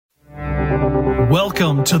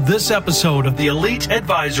Welcome to this episode of the Elite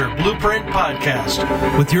Advisor Blueprint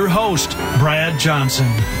Podcast with your host, Brad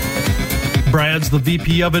Johnson. Brad's the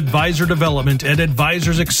VP of Advisor Development at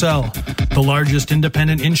Advisors Excel, the largest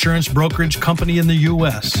independent insurance brokerage company in the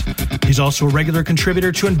U.S. He's also a regular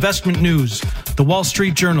contributor to Investment News, The Wall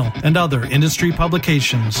Street Journal, and other industry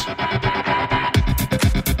publications.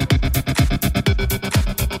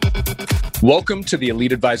 Welcome to the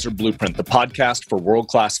Elite Advisor Blueprint, the podcast for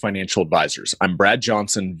world-class financial advisors. I'm Brad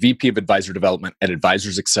Johnson, VP of Advisor Development at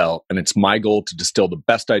Advisors Excel, and it's my goal to distill the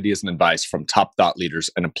best ideas and advice from top thought leaders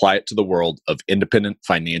and apply it to the world of independent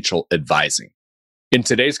financial advising. In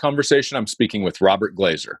today's conversation, I'm speaking with Robert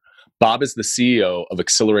Glazer. Bob is the CEO of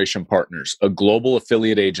Acceleration Partners, a global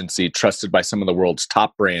affiliate agency trusted by some of the world's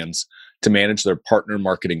top brands to manage their partner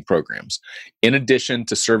marketing programs. In addition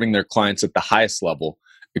to serving their clients at the highest level,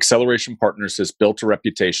 Acceleration Partners has built a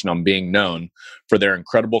reputation on being known for their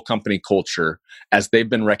incredible company culture, as they've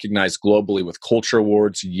been recognized globally with culture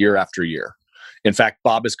awards year after year. In fact,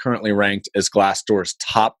 Bob is currently ranked as Glassdoor's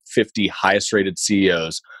top 50 highest rated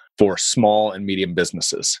CEOs for small and medium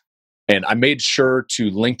businesses. And I made sure to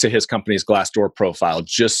link to his company's Glassdoor profile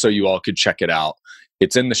just so you all could check it out.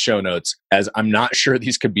 It's in the show notes, as I'm not sure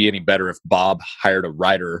these could be any better if Bob hired a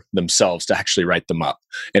writer themselves to actually write them up.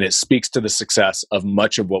 And it speaks to the success of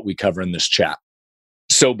much of what we cover in this chat.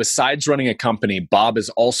 So besides running a company, Bob is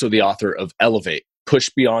also the author of Elevate, Push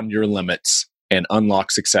Beyond Your Limits, and Unlock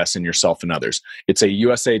Success in Yourself and Others. It's a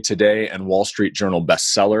USA Today and Wall Street Journal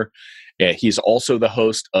bestseller. He's also the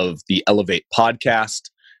host of the Elevate podcast,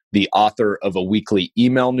 the author of a weekly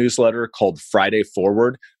email newsletter called Friday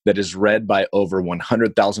Forward that is read by over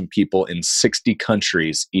 100,000 people in 60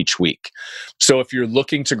 countries each week. So if you're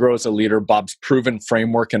looking to grow as a leader, Bob's proven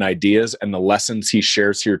framework and ideas and the lessons he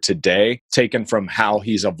shares here today, taken from how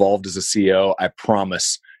he's evolved as a CEO, I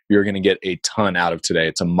promise you're going to get a ton out of today.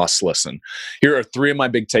 It's a must listen. Here are three of my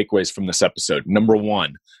big takeaways from this episode. Number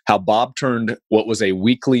one, how Bob turned what was a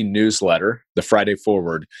weekly newsletter, the Friday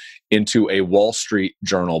Forward, into a Wall Street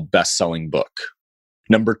Journal best-selling book.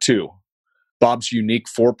 Number two, Bob's unique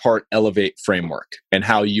four-part Elevate framework and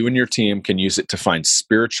how you and your team can use it to find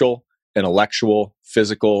spiritual, intellectual,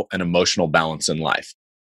 physical, and emotional balance in life.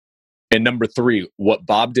 And number three, what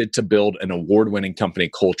Bob did to build an award-winning company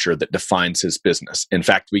culture that defines his business. In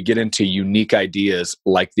fact, we get into unique ideas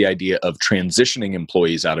like the idea of transitioning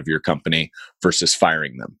employees out of your company versus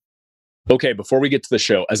firing them. Okay, before we get to the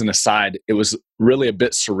show, as an aside, it was really a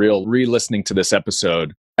bit surreal re-listening to this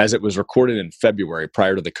episode as it was recorded in February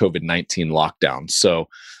prior to the COVID-19 lockdown. So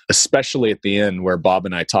especially at the end where Bob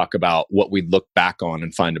and I talk about what we look back on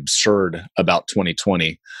and find absurd about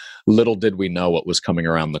 2020, little did we know what was coming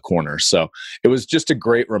around the corner. So it was just a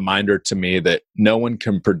great reminder to me that no one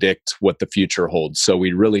can predict what the future holds. So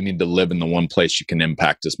we really need to live in the one place you can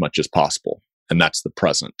impact as much as possible, and that's the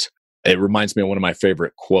present. It reminds me of one of my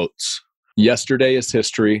favorite quotes. Yesterday is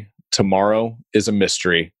history. Tomorrow is a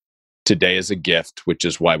mystery. Today is a gift, which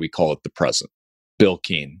is why we call it the present. Bill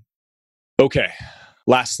Keane. Okay.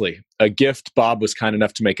 Lastly, a gift Bob was kind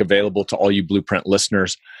enough to make available to all you Blueprint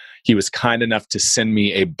listeners. He was kind enough to send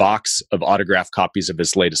me a box of autographed copies of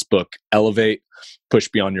his latest book, Elevate, Push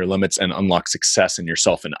Beyond Your Limits, and Unlock Success in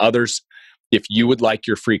Yourself and Others. If you would like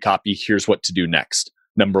your free copy, here's what to do next.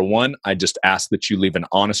 Number one, I just ask that you leave an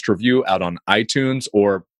honest review out on iTunes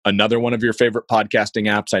or another one of your favorite podcasting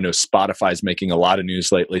apps. I know Spotify is making a lot of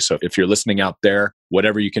news lately. So if you're listening out there,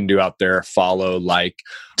 whatever you can do out there, follow, like.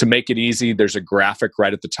 To make it easy, there's a graphic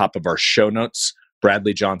right at the top of our show notes,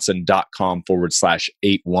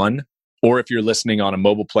 bradleyjohnson.com/81. Or if you're listening on a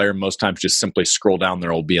mobile player, most times just simply scroll down.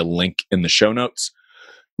 There will be a link in the show notes.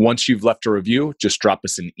 Once you've left a review, just drop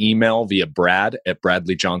us an email via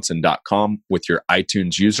brad@bradleyjohnson.com with your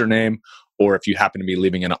iTunes username. Or if you happen to be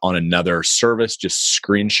leaving it on another service, just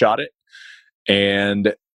screenshot it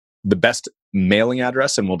and the best mailing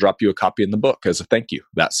address, and we'll drop you a copy in the book as a thank you.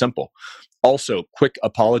 That simple. Also, quick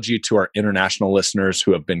apology to our international listeners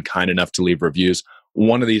who have been kind enough to leave reviews.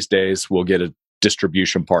 One of these days, we'll get a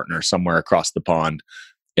distribution partner somewhere across the pond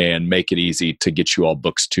and make it easy to get you all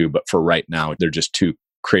books too. But for right now, they're just too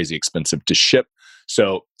crazy expensive to ship.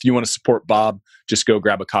 So if you want to support Bob, just go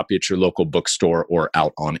grab a copy at your local bookstore or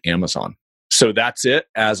out on Amazon. So that's it.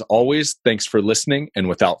 As always, thanks for listening. And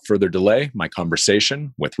without further delay, my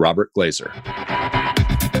conversation with Robert Glazer.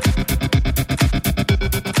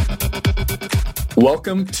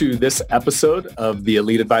 Welcome to this episode of the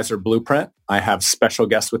Elite Advisor Blueprint. I have special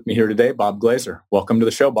guest with me here today, Bob Glazer. Welcome to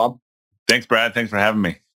the show, Bob. Thanks, Brad. Thanks for having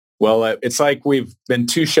me. Well, it's like we've been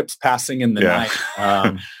two ships passing in the night.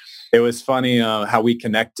 It was funny how we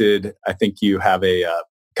connected. I think you have a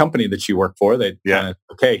company that you work for. They kind of,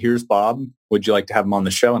 okay, here's Bob. Would you like to have him on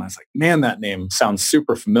the show? And I was like, man, that name sounds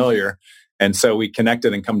super familiar. And so we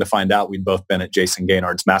connected, and come to find out we'd both been at Jason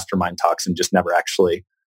Gaynard's mastermind talks and just never actually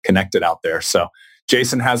connected out there. So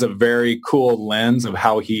Jason has a very cool lens of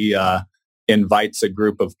how he invites a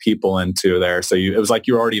group of people into there. So it was like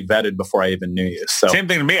you were already vetted before I even knew you. So same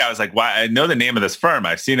thing to me. I was like, why? I know the name of this firm.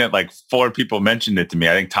 I've seen it, like 4 people mentioned it to me.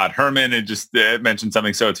 I think Todd Herman had just mentioned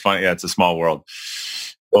something. So it's funny. Yeah, it's a small world.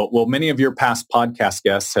 Well, many of your past podcast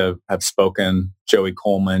guests have spoken. Joey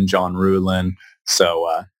Coleman, John Rulin.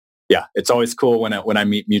 So yeah, it's always cool when I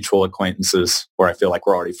meet mutual acquaintances where I feel like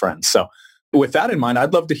we're already friends. So with that in mind,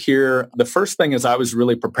 I'd love to hear, the first thing as I was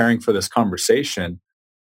really preparing for this conversation,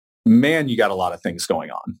 man, you got a lot of things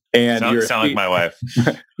going on. And you sound like my wife.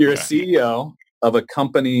 You're a CEO of a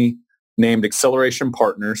company named Acceleration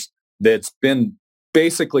Partners that's been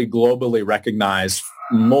basically globally recognized,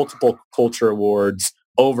 multiple culture awards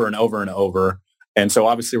over and over and over. And so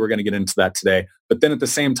obviously we're going to get into that today. But then at the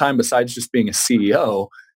same time, besides just being a CEO,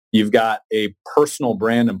 you've got a personal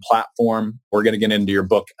brand and platform. We're going to get into your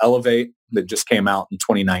book, Elevate, that just came out in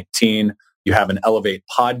 2019. You have an Elevate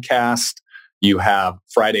podcast. You have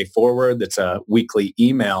Friday Forward, that's a weekly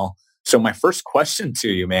email. So my first question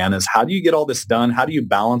to you, man, is how do you get all this done? How do you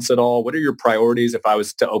balance it all? What are your priorities if I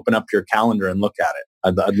was to open up your calendar and look at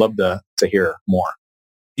it? I'd love to hear more.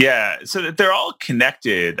 Yeah, so that they're all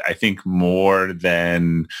connected, I think, more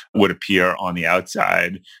than would appear on the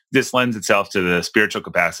outside. This lends itself to the spiritual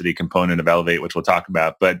capacity component of Elevate, which we'll talk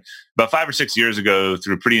about. But about 5 or 6 years ago,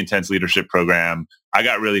 through a pretty intense leadership program, I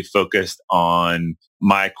got really focused on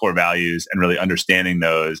my core values and really understanding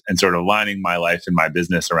those and sort of aligning my life and my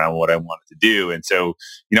business around what I wanted to do. And so,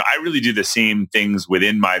 I really do the same things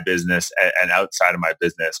within my business and outside of my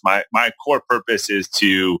business. My core purpose is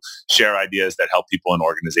to share ideas that help people and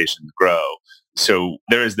organizations grow. So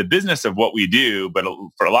there is the business of what we do, but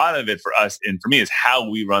for a lot of it for us and for me is how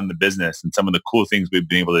we run the business and some of the cool things we've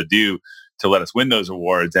been able to do to let us win those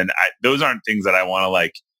awards. And those aren't things that I want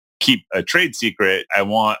to keep a trade secret. I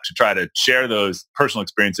want to try to share those personal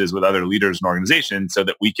experiences with other leaders and organizations so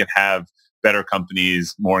that we can have better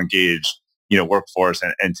companies, more engaged, workforce.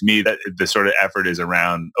 And to me, that the sort of effort is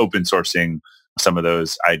around open sourcing some of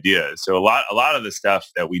those ideas. So a lot of the stuff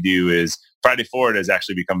that we do is Friday Forward has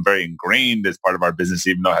actually become very ingrained as part of our business,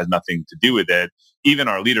 even though it has nothing to do with it. Even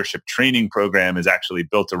our leadership training program is actually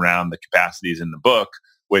built around the capacities in the book,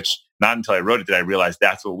 which not until I wrote it did I realize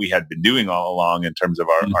that's what we had been doing all along in terms of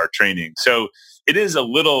our training. So it is a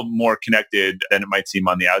little more connected than it might seem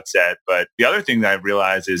on the outset. But the other thing that I've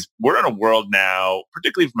realized is we're in a world now,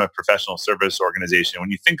 particularly from a professional service organization, when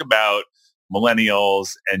you think about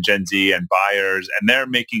millennials and Gen Z and buyers, and they're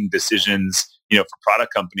making decisions, for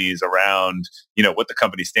product companies around, what the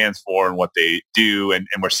company stands for and what they do. And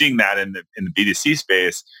we're seeing that in the B2C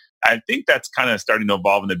space. I think that's kind of starting to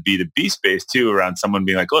evolve in the B2B space too, around someone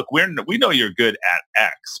being like, look, we know you're good at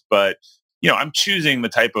X, but I'm choosing the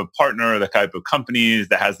type of partner or the type of companies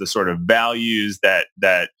that has the sort of values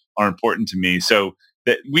that are important to me. So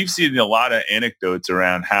that we've seen a lot of anecdotes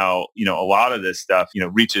around how, a lot of this stuff,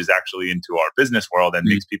 reaches actually into our business world and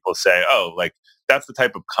makes people say, oh, that's the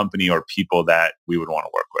type of company or people that we would want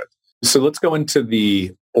to work with. So let's go into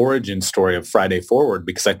the origin story of Friday Forward,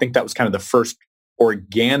 because I think that was kind of the first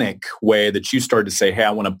organic way that you started to say, hey,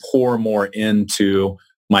 I want to pour more into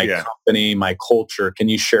my company, my culture. Can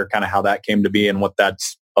you share kind of how that came to be and what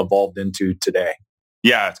that's evolved into today?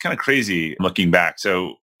 Yeah, it's kind of crazy looking back.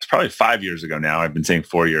 So it's probably 5 years ago now. I've been saying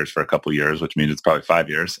 4 years for a couple of years, which means it's probably 5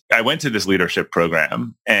 years. I went to this leadership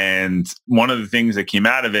program, and one of the things that came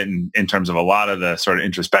out of it in terms of a lot of the sort of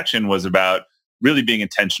introspection was about really being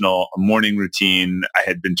intentional, a morning routine. I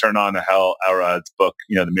had been turned on to Hal Elrod's book,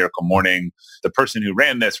 The Miracle Morning. The person who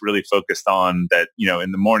ran this really focused on that,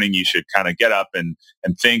 in the morning you should kind of get up and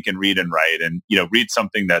think and read and write and, read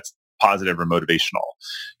something that's positive or motivational.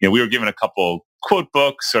 We were given a couple quote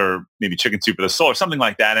books or maybe Chicken Soup for the Soul or something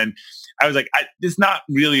like that. And I was like, it's not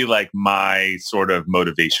really like my sort of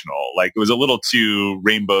motivational. It was a little too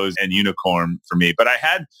rainbows and unicorn for me. But I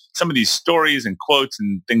had some of these stories and quotes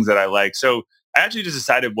and things that I like. So I actually just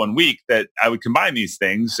decided one week that I would combine these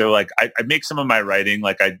things. So I'd make some of my writing,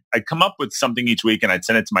 I'd come up with something each week and I'd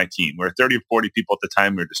send it to my team. We were 30 or 40 people at the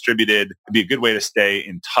time. We were distributed. It'd be a good way to stay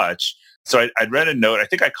in touch. So I'd read a note. I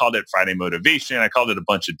think I called it Friday Motivation. I called it a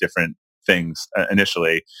bunch of different things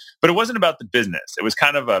initially, but it wasn't about the business. It was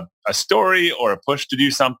kind of a story or a push to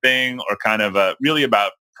do something or kind of really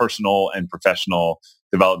about personal and professional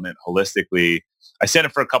development holistically. I sent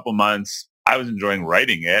it for a couple months. I was enjoying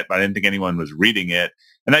writing it, but I didn't think anyone was reading it.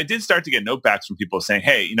 And I did start to get notebacks from people saying,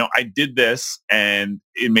 hey, I did this and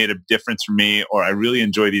it made a difference for me, or I really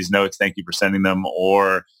enjoy these notes. Thank you for sending them.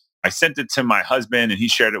 Or I sent it to my husband and he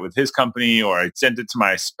shared it with his company, or I sent it to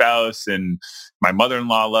my spouse and my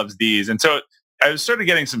mother-in-law loves these. And so I was sort of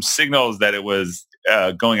getting some signals that it was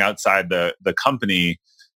going outside the company.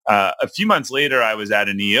 A few months later, I was at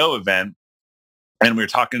an EO event and we were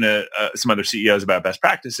talking to some other CEOs about best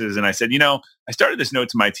practices. And I said, I started this note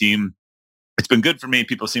to my team. It's been good for me.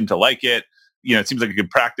 People seem to like it. It seems like a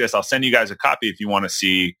good practice. I'll send you guys a copy if you want to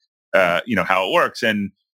see, how it works.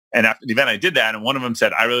 And after the event, I did that. And one of them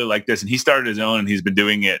said, I really like this. And he started his own and he's been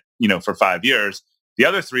doing it, for 5 years. The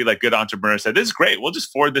other three, like good entrepreneurs, said, this is great. We'll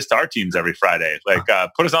just forward this to our teams every Friday.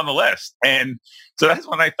 Put us on the list. And so that's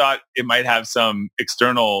when I thought it might have some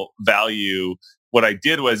external value. What I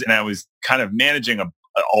did was, and I was kind of managing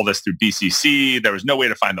all this through BCC. There was no way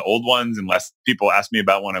to find the old ones unless people asked me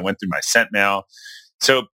about one. I went through my sent mail.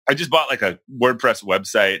 So I just bought like a WordPress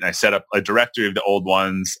website and I set up a directory of the old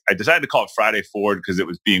ones. I decided to call it Friday Forward because it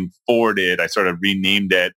was being forwarded. I sort of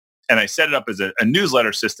renamed it and I set it up as a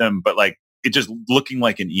newsletter system, but like it just looking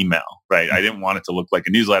like an email, right? I didn't want it to look like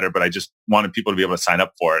a newsletter, but I just wanted people to be able to sign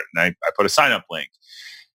up for it. And I put a sign up link.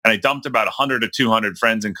 And I dumped about 100 to 200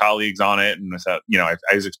 friends and colleagues on it. And I thought,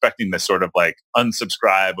 I was expecting this sort of like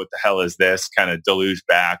unsubscribe, what the hell is this kind of deluge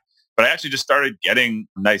back. But I actually just started getting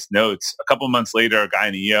nice notes. A couple of months later, a guy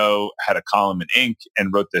in EO had a column in Inc.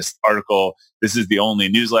 and wrote this article. This is the only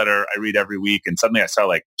newsletter I read every week. And suddenly I saw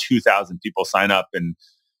like 2,000 people sign up in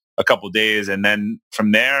a couple of days. And then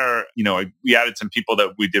from there, we added some people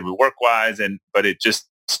that we did with WorkWise, but it just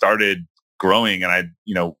started growing. And I'd,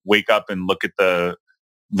 wake up and look at the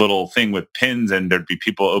little thing with pins and there'd be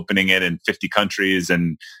people opening it in 50 countries.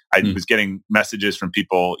 And I was getting messages from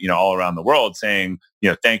people, all around the world saying,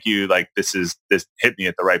 thank you. Like this hit me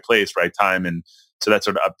at the right place, right time. And so that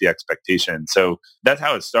sort of upped the expectation. So that's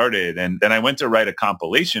how it started. And then I went to write a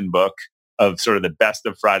compilation book of sort of the best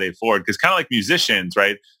of Friday Forward. Cause kind of like musicians,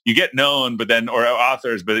 right? You get known, but then, or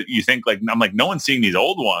authors, but you think like, I'm like, no one's seeing these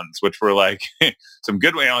old ones, which were like some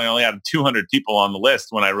good way. I only had 200 people on the list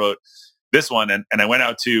when I wrote this one. And I went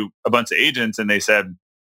out to a bunch of agents and they said,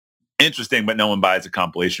 interesting, but no one buys a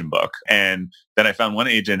compilation book. And then I found one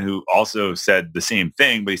agent who also said the same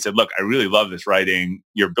thing, but he said, look, I really love this writing.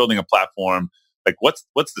 You're building a platform. Like what's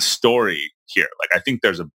the story here? Like, I think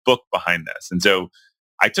there's a book behind this. And so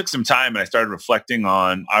I took some time and I started reflecting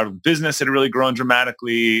on our business had really grown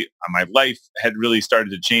dramatically. My life had really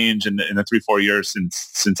started to change in the 3-4 years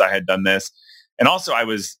since I had done this. And also I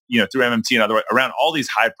was, through MMT and other around all these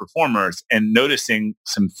high performers and noticing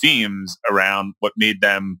some themes around what made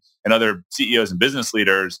them and other CEOs and business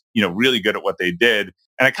leaders, really good at what they did.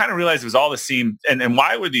 And I kind of realized it was all the same. And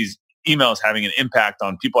why were these emails having an impact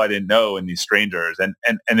on people I didn't know and these strangers? And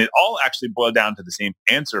it all actually boiled down to the same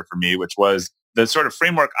answer for me, which was the sort of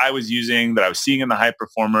framework I was using that I was seeing in the high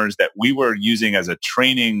performers that we were using as a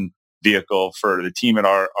training vehicle for the team at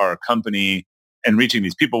our company and reaching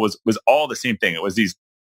these people was all the same thing. It was these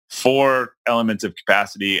 4 elements of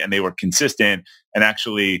capacity and they were consistent. And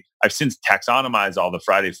actually, I've since taxonomized all the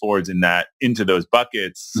Friday Forwards into those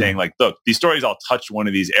buckets, saying like, look, these stories all touch one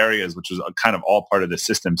of these areas, which was kind of all part of the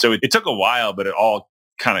system. So it took a while, but it all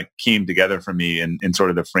kind of came together for me in sort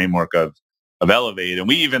of the framework of Elevate. And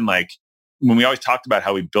we even when we always talked about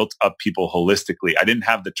how we built up people holistically, I didn't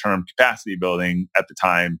have the term capacity building at the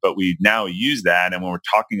time, but we now use that. And when we're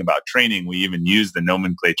talking about training, we even use the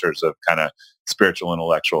nomenclatures of kind of spiritual,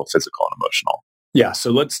 intellectual, physical, and emotional. Yeah. So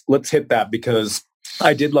let's hit that because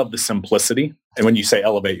I did love the simplicity. And when you say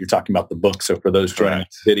Elevate, you're talking about the book. So for those joining the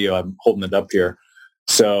video, I'm holding it up here.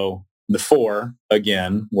 So the 4,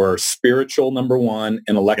 again, were spiritual, number 1,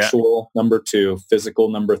 intellectual, number 2, physical,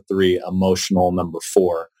 number 3, emotional, number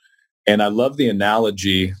 4. And I love the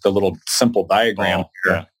analogy, the little simple diagram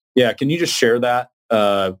here. Yeah. Can you just share that?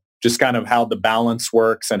 Just kind of how the balance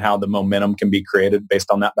works and how the momentum can be created based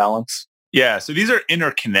on that balance? Yeah. So these are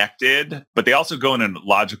interconnected, but they also go in a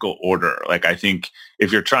logical order. Like I think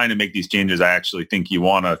if you're trying to make these changes, I actually think you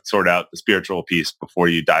want to sort out the spiritual piece before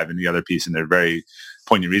you dive into the other piece. And there are very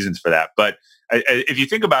poignant reasons for that. But if you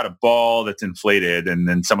think about a ball that's inflated, and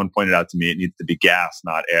then someone pointed out to me, it needs to be gas,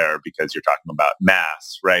 not air, because you're talking about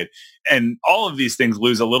mass, right? And all of these things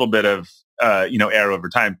lose a little bit of, air over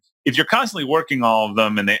time. If you're constantly working all of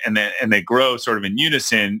them and they grow sort of in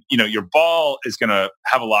unison, your ball is going to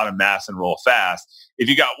have a lot of mass and roll fast. if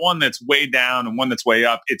you got one that's way down and one that's way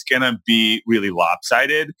up, it's going to be really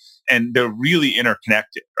lopsided, and they're really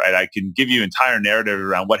interconnected, right? I can give you entire narrative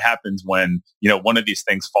around what happens when, one of these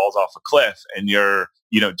things falls off a cliff and you're,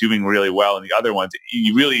 doing really well in the other ones.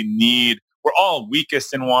 You really need, we're all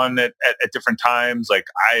weakest in one at different times. Like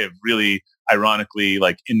I have really, ironically,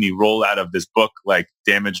 like in the rollout of this book, like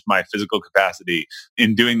damaged my physical capacity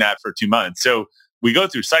in doing that for 2 months. So we go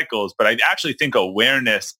through cycles, but I actually think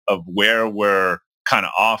awareness of where we're kind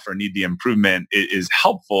of off or need the improvement is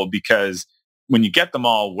helpful, because when you get them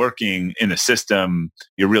all working in a system,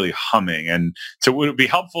 you're really humming. And so would it be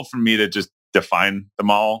helpful for me to just define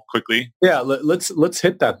them all quickly? Yeah, let's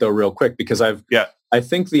hit that though real quick, because I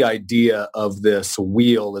think the idea of this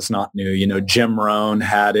wheel is not new. Jim Rohn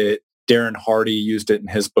had it. Darren Hardy used it in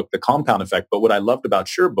his book, The Compound Effect. But what I loved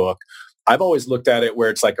about your book, I've always looked at it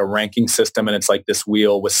where it's like a ranking system and it's like this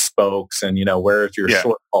wheel with spokes and, where's your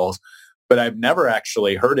shortfalls. But I've never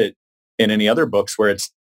actually heard it in any other books where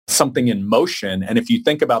it's something in motion. And if you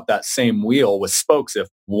think about that same wheel with spokes, if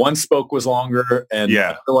one spoke was longer and the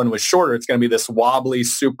other one was shorter, it's going to be this wobbly,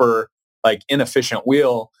 super like inefficient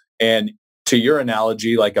wheel. And to your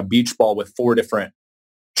analogy, like a beach ball with 4 different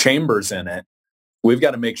chambers in it, we've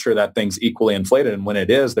got to make sure that thing's equally inflated. And when it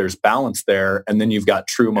is, there's balance there. And then you've got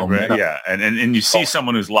true momentum. Yeah. And you see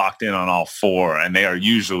someone who's locked in on all 4, and they are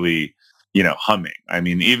usually, humming. I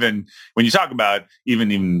mean, even when you talk about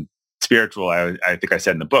even spiritual, I think I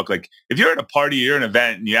said in the book, like if you're at a party, you're at an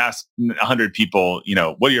event and you ask 100 people,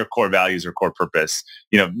 what are your core values or core purpose?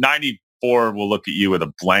 94 will look at you with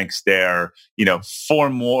a blank stare. 4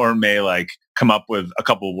 more may like come up with a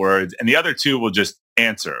couple words, and the other 2 will just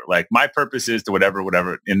answer like, my purpose is to whatever.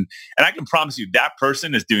 And I can promise you that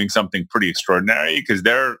person is doing something pretty extraordinary, because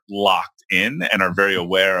they're locked in and are very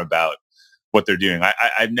aware about what they're doing.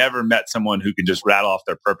 I've never met someone who can just rattle off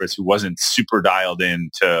their purpose who wasn't super dialed in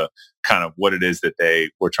to kind of what it is that they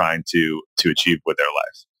were trying to achieve with their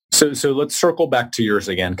lives. So let's circle back to yours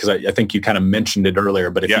again, because I think you kind of mentioned it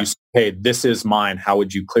earlier, but if you say, hey, this is mine, how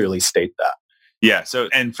would you clearly state that? Yeah. So,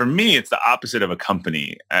 and for me, it's the opposite of a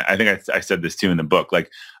company. I think I said this too in the book.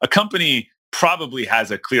 Like a company probably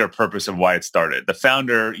has a clear purpose of why it started. The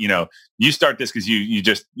founder, you start this because you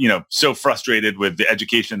just, so frustrated with the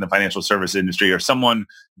education in the financial service industry, or someone,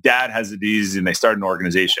 dad has a disease and they start an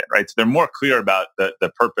organization, right? So they're more clear about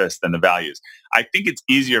the purpose than the values. I think it's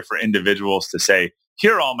easier for individuals to say,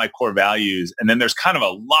 here are all my core values. And then there's kind of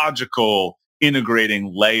a logical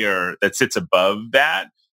integrating layer that sits above that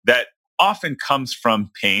often comes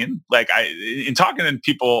from pain. Like in talking to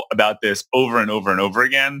people about this over and over and over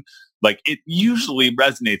again, like it usually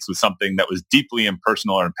resonates with something that was deeply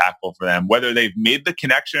impersonal or impactful for them, whether they've made the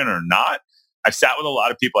connection or not. I've sat with a lot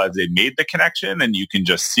of people as they made the connection, and you can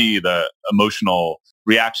just see the emotional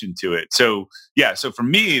reaction to it. So for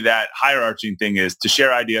me, that higher arching thing is to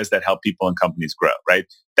share ideas that help people and companies grow, right?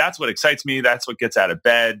 That's what excites me. That's what gets out of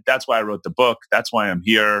bed. That's why I wrote the book. That's why I'm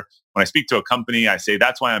here. When I speak to a company, I say,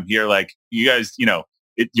 that's why I'm here. Like you guys,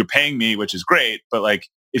 you're paying me, which is great. But like,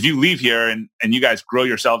 if you leave here and you guys grow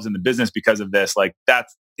yourselves in the business because of this, like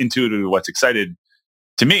that's intuitively what's excited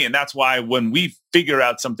to me. And that's why when we figure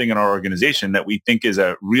out something in our organization that we think is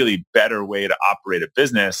a really better way to operate a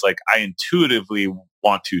business, like I intuitively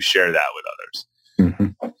want to share that with others.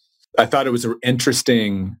 Mm-hmm. I thought it was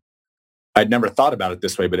interesting. I'd never thought about it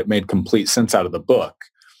this way, but it made complete sense out of the book.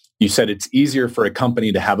 You said it's easier for a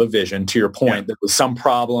company to have a vision, to your point, that was some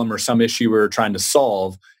problem or some issue we were trying to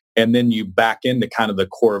solve. And then you back into kind of the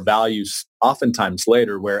core values oftentimes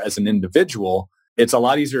later, where as an individual, it's a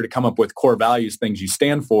lot easier to come up with core values, things you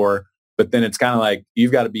stand for. But then it's kind of like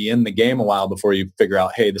you've got to be in the game a while before you figure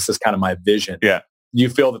out, hey, this is kind of my vision. Yeah. You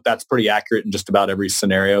feel that that's pretty accurate in just about every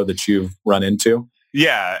scenario that you've run into?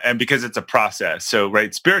 Yeah. And because it's a process. So,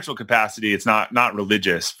 right, spiritual capacity, it's not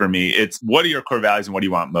religious for me. It's what are your core values and what do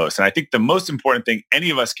you want most? And I think the most important thing any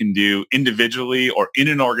of us can do individually or in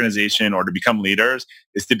an organization or to become leaders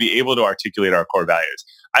is to be able to articulate our core values.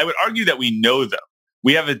 I would argue that we know them.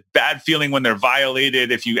 We have a bad feeling when they're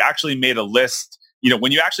violated. If you actually made a list,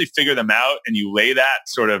 when you actually figure them out and you lay that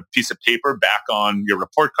sort of piece of paper back on your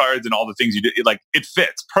report cards and all the things you did, it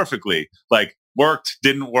fits perfectly. Like, worked,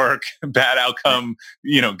 didn't work, bad outcome,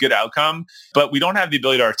 good outcome. But we don't have the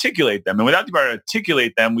ability to articulate them. And without the ability to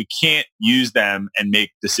articulate them, we can't use them and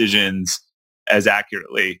make decisions as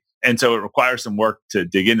accurately. And so it requires some work to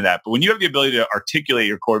dig into that. But when you have the ability to articulate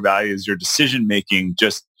your core values, your decision-making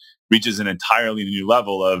just reaches an entirely new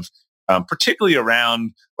level of, particularly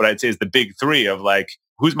around what I'd say is the big 3 of like,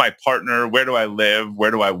 who's my partner? Where do I live?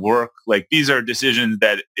 Where do I work? Like these are decisions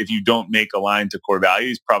that if you don't make aligned to core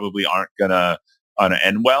values, probably aren't going to to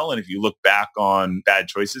end well. And if you look back on bad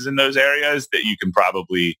choices in those areas, that you can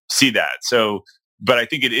probably see that. So, but I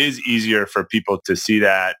think it is easier for people to see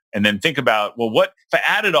that and then think about, well, what if I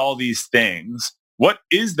added all these things? What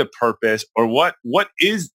is the purpose, or what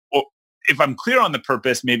is, or if I'm clear on the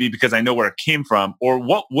purpose, maybe because I know where it came from, or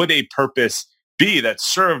what would a purpose be that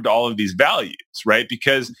served all of these values, right?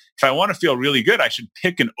 Because if I want to feel really good, I should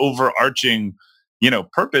pick an overarching,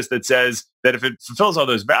 purpose that says that if it fulfills all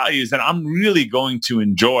those values, then I'm really going to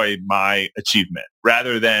enjoy my achievement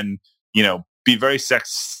rather than, be very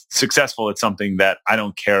successful at something that I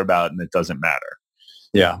don't care about and it doesn't matter.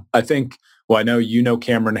 Yeah. I think, I know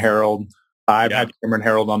Cameron Harold. I've had Cameron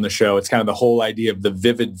Harold on the show. It's kind of the whole idea of the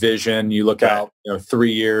vivid vision. You look out,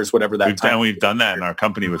 3 years, whatever that time. We've done that in our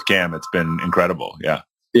company with Cam. It's been incredible. Yeah.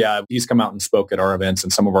 Yeah. He's come out and spoke at our events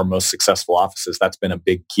and some of our most successful offices. That's been a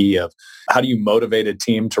big key of how do you motivate a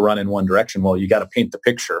team to run in one direction? Well, you got to paint the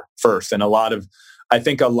picture first. And I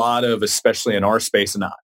think a lot of, especially in our space, and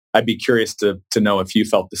I'd be curious to know if you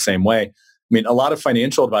felt the same way. I mean, a lot of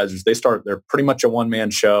financial advisors, they're pretty much a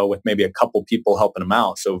one-man show with maybe a couple people helping them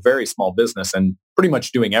out. So very small business and pretty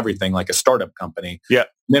much doing everything like a startup company. Yeah.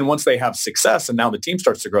 And then once they have success and now the team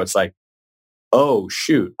starts to grow, it's like, oh,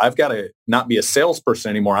 shoot, I've got to not be a salesperson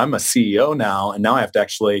anymore. I'm a CEO now. And now I have to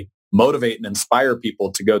actually motivate and inspire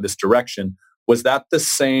people to go this direction. Was that the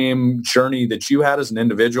same journey that you had as an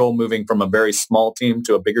individual, moving from a very small team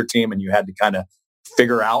to a bigger team, and you had to kind of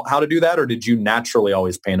figure out how to do that, or did you naturally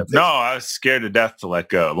always paint a vision? No, I was scared to death to let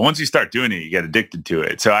go. But once you start doing it, you get addicted to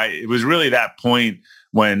it. So it was really that point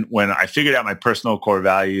when I figured out my personal core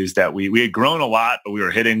values that we had grown a lot, but we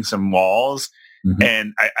were hitting some walls. Mm-hmm.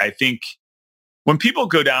 And I think when people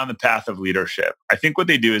go down the path of leadership, I think what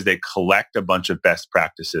they do is they collect a bunch of best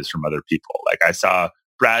practices from other people. Like I saw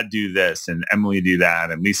Brad do this and Emily do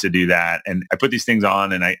that and Lisa do that. And I put these things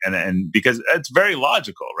on and because it's very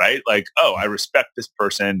logical, right? Like, oh, I respect this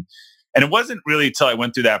person. And it wasn't really till I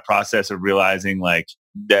went through that process of realizing like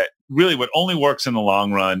that really what only works in the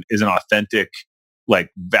long run is an authentic,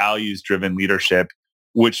 like values driven leadership,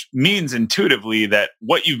 which means intuitively that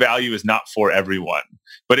what you value is not for everyone.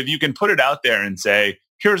 But if you can put it out there and say,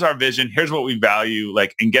 here's our vision, here's what we value,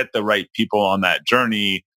 like, and get the right people on that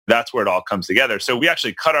journey, that's where it all comes together. So we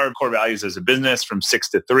actually cut our core values as a business from 6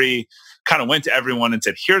 to 3, kind of went to everyone and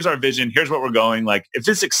said, here's our vision. Here's what we're going. Like, if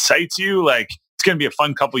this excites you, like, it's going to be a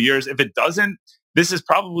fun couple years. If it doesn't, this is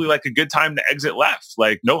probably like a good time to exit left.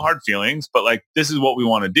 Like, no hard feelings, but like, this is what we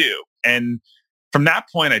want to do. And from that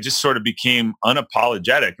point, I just sort of became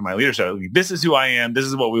unapologetic in my leadership. Like, this is who I am. This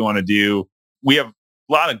is what we want to do. We have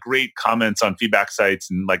a lot of great comments on feedback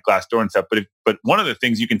sites and like Glassdoor and stuff. But one of the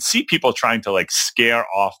things you can see people trying to like scare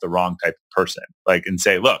off the wrong type of person, like, and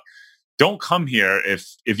say, look, don't come here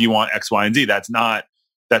if you want X, Y, and Z. That's not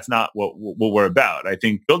what we're about. I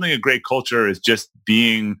think building a great culture is just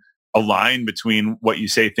being aligned between what you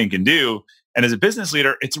say, think, and do. And as a business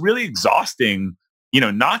leader, it's really exhausting,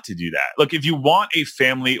 not to do that. Look, if you want a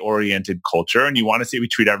family-oriented culture and you want to say we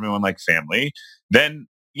treat everyone like family, then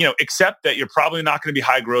accept that you're probably not going to be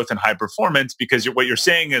high growth and high performance, because what you're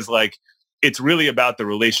saying is like, it's really about the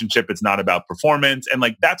relationship. It's not about performance. And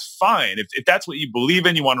like, that's fine. If that's what you believe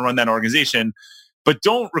in, you want to run that organization, but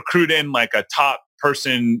don't recruit in like a top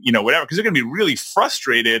person, whatever, because they're going to be really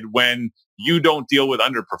frustrated when you don't deal with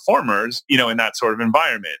underperformers, in that sort of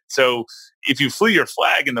environment. So if you flew your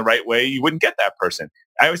flag in the right way, you wouldn't get that person.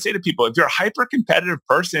 I always say to people, if you're a hyper competitive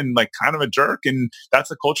person, like kind of a jerk, and that's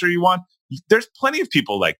the culture you want, there's plenty of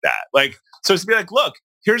people like that. Like, so it's to be like, look,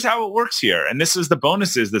 here's how it works here. And this is the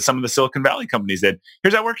bonuses that some of the Silicon Valley companies did.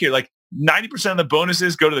 Here's how it works here. Like 90% of the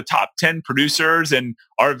bonuses go to the top 10 producers, and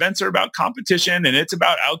our events are about competition and it's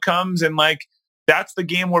about outcomes. And like, that's the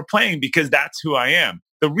game we're playing because that's who I am.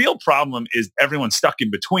 The real problem is everyone's stuck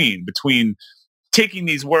in between taking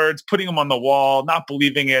these words, putting them on the wall, not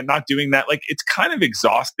believing it, not doing that. Like, it's kind of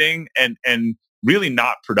exhausting and really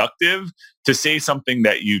not productive to say something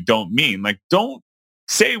that you don't mean. Like, don't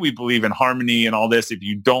say we believe in harmony and all this if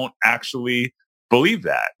you don't actually believe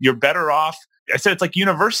that. You're better off. I said it's like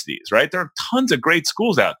universities, right? There are tons of great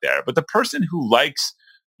schools out there, but the person who likes,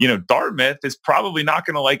 Dartmouth is probably not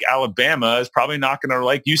going to like Alabama, is probably not going to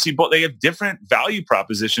like UC. But they have different value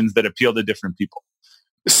propositions that appeal to different people.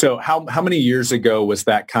 So how many years ago was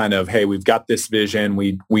that kind of, hey, we've got this vision,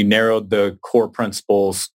 we narrowed the core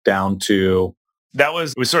principles down to?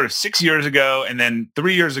 It was sort of 6 years ago. And then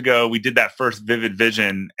 3 years ago, we did that first vivid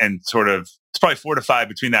vision, and sort of, it's probably 4 to 5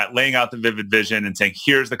 between that, laying out the vivid vision and saying,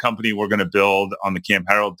 here's the company we're going to build on the Cam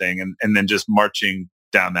Harold thing. And then just marching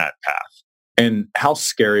down that path. And how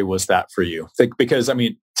scary was that for you? Because, I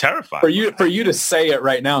mean, terrifying. For you to say it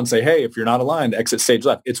right now and say, hey, if you're not aligned, exit stage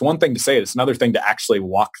left. It's one thing to say it. It's another thing to actually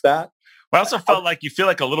walk that. I also felt like you feel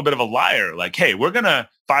like a little bit of a liar. Like, hey, we're going to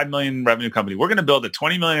 $5 million revenue company. We're going to build a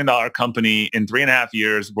 $20 million company in 3.5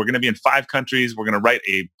 years. We're going to be in 5 countries. We're going to write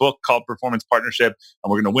a book called Performance Partnership, and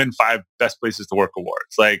we're going to win 5 Best Places to Work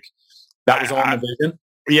awards. Like that was all in the vision.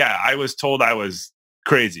 Yeah, I was told I was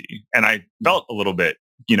crazy, and I felt a little bit,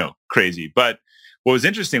 crazy. But what was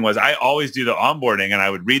interesting was I always do the onboarding, and I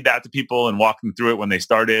would read that to people and walk them through it when they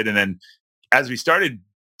started. And then as we started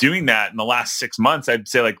doing that in the last 6 months, I'd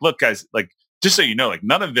say like, look, guys, like, just so you know, like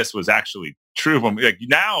none of this was actually true. Like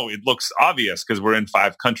now it looks obvious because we're in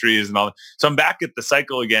 5 countries and all that. So I'm back at the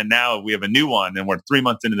cycle again. Now we have a new one and we're 3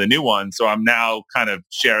 months into the new one. So I'm now kind of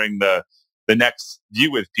sharing the next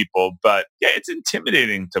view with people. But yeah, it's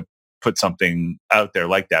intimidating to put something out there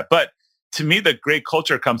like that. But to me, the great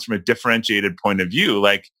culture comes from a differentiated point of view.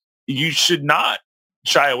 Like you should not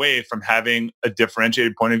shy away from having a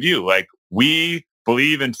differentiated point of view. Like we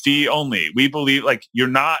believe in fee only. We believe like you're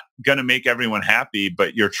not going to make everyone happy,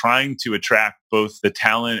 but you're trying to attract both the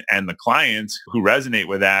talent and the clients who resonate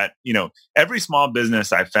with that. Every small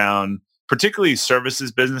business I found, particularly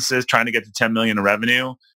services businesses trying to get to 10 million in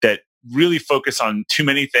revenue that really focus on too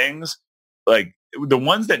many things, like the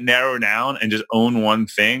ones that narrow down and just own one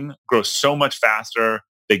thing grow so much faster.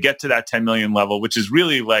 They get to that 10 million level, which is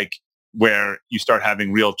really like where you start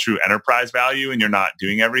having real true enterprise value and you're not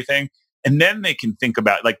doing everything. And then they can think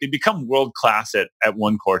about, like they become world-class at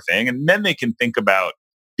one core thing. And then they can think about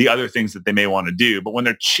the other things that they may want to do. But when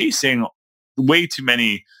they're chasing way too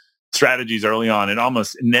many strategies early on, it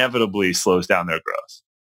almost inevitably slows down their growth.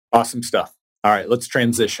 Awesome stuff. All right, let's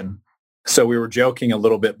transition. So we were joking a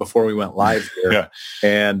little bit before we went live here. Yeah.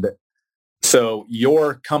 And so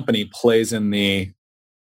your company plays in the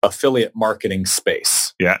affiliate marketing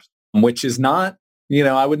space. Yeah. Which is not,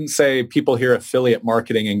 I wouldn't say people hear affiliate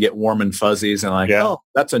marketing and get warm and fuzzies and like, oh,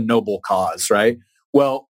 that's a noble cause, right?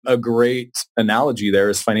 Well, a great analogy there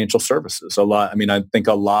is financial services. I think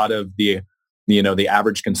a lot of the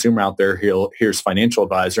average consumer out there hears financial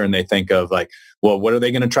advisor and they think of like, well, what are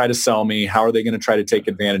they going to try to sell me? How are they going to try to take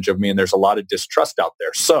advantage of me? And there's a lot of distrust out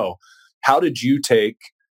there. So how did you take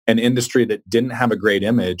an industry that didn't have a great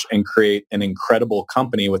image and create an incredible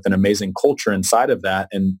company with an amazing culture inside of that?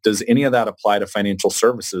 And does any of that apply to financial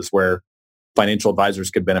services where financial advisors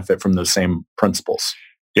could benefit from those same principles?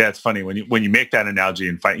 Yeah, it's funny when you make that analogy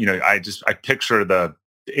and I picture the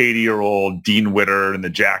 80-year-old Dean Witter in the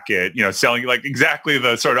jacket, selling like exactly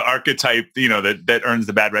the sort of archetype, that earns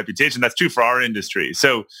the bad reputation. That's true for our industry.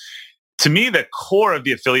 So to me, the core of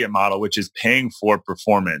the affiliate model, which is paying for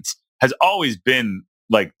performance, has always been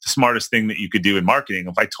like the smartest thing that you could do in marketing.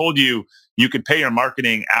 If I told you you could pay your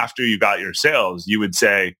marketing after you got your sales, you would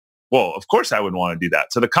say, well, of course I would want to do that.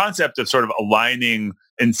 So the concept of sort of aligning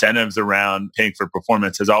incentives around paying for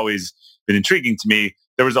performance has always been intriguing to me.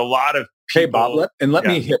 There was a lot of people. Hey, Bob, let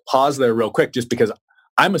me hit pause there real quick, just because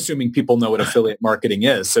I'm assuming people know what affiliate marketing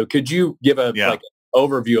is. So could you give an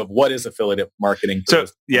overview of what is affiliate marketing? So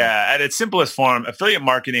at its simplest form, affiliate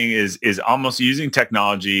marketing is almost using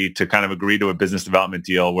technology to kind of agree to a business development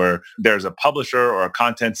deal where there's a publisher or a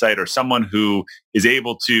content site or someone who is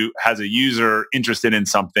able to, has a user interested in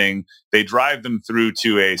something. They drive them through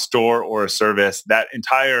to a store or a service. That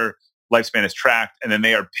entire lifespan is tracked, and then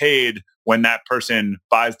they are paid when that person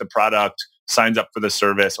buys the product, signs up for the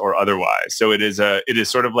service or otherwise. So it is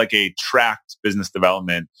sort of like a tracked business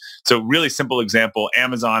development. So really simple example,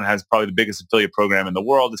 Amazon has probably the biggest affiliate program in the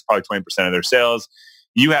world. It's probably 20% of their sales.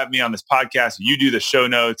 You have me on this podcast, you do the show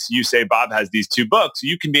notes, you say Bob has these 2 books.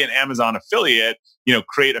 You can be an Amazon affiliate,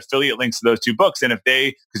 create affiliate links to those 2 books. And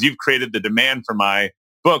because you've created the demand for my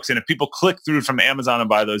books, and if people click through from Amazon and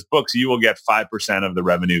buy those books, you will get 5% of the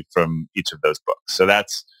revenue from each of those books. So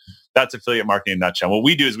that's affiliate marketing in a nutshell. What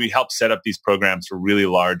we do is we help set up these programs for really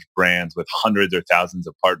large brands with hundreds or thousands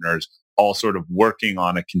of partners, all sort of working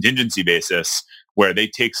on a contingency basis where they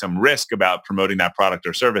take some risk about promoting that product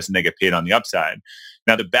or service and they get paid on the upside.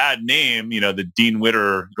 Now, the bad name, the Dean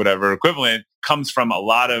Witter, whatever equivalent, comes from a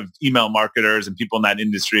lot of email marketers and people in that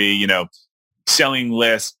industry, selling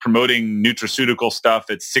lists, promoting nutraceutical stuff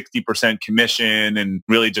at 60% commission and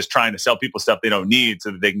really just trying to sell people stuff they don't need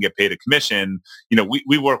so that they can get paid a commission.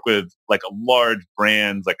 We work with like a large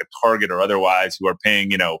brands like a Target or otherwise who are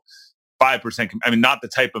paying, 5%. Not the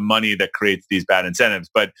type of money that creates these bad incentives,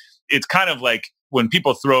 but it's kind of like when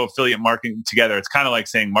people throw affiliate marketing together, it's kind of like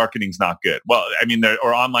saying marketing's not good. Well,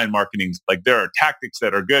 or online marketing's like there are tactics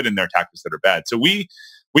that are good and there are tactics that are bad. So we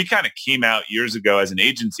we kind of came out years ago as an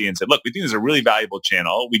agency and said, look, we think there's a really valuable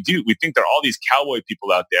channel. We think there are all these cowboy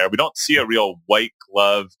people out there. We don't see a real white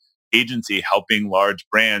glove agency helping large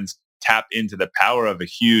brands tap into the power of a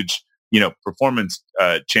huge, performance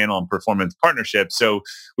channel and performance partnership. So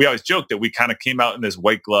we always joke that we kind of came out in this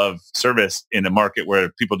white glove service in a market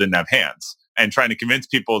where people didn't have hands, and trying to convince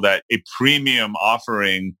people that a premium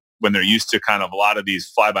offering, when they're used to kind of a lot of these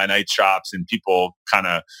fly-by-night shops and people kind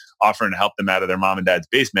of offering to help them out of their mom and dad's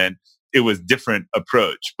basement, it was different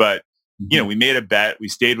approach. But, we made a bet, we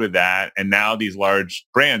stayed with that. And now these large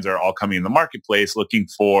brands are all coming in the marketplace looking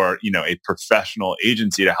for, a professional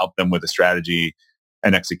agency to help them with a strategy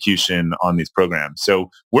and execution on these programs. So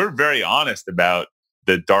we're very honest about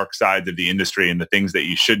the dark sides of the industry and the things that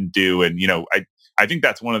you shouldn't do. And, I think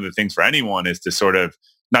that's one of the things for anyone is to sort of,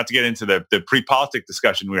 not to get into the pre-politic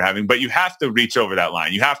discussion we were having, but you have to reach over that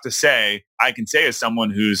line. You have to say, I can say as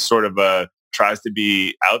someone who's sort of tries to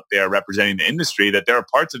be out there representing the industry, that there are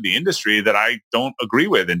parts of the industry that I don't agree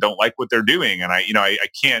with and don't like what they're doing. And I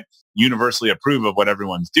can't universally approve of what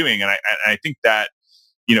everyone's doing. And I think that,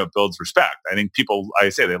 builds respect. I think people, like I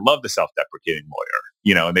say, they love the self-deprecating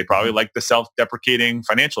lawyer, and they probably like the self-deprecating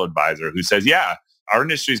financial advisor who says, yeah, our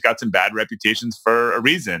industry's got some bad reputations for a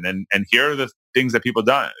reason. And here are the things that people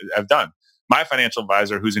have done. My financial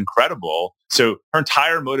advisor, who's incredible. So her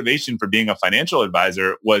entire motivation for being a financial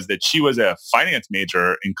advisor was that she was a finance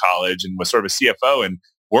major in college and was sort of a CFO and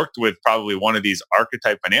worked with probably one of these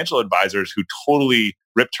archetype financial advisors who totally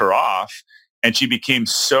ripped her off. And she became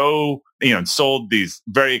so, sold these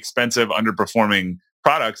very expensive, underperforming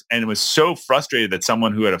products, and was so frustrated that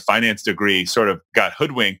someone who had a finance degree sort of got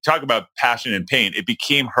hoodwinked. Talk about passion and pain. It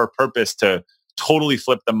became her purpose to totally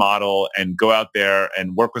flip the model and go out there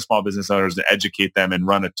and work with small business owners and educate them and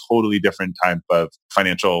run a totally different type of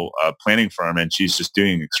financial planning firm. And she's just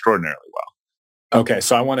doing extraordinarily well. Okay,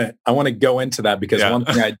 so I want to go into that because one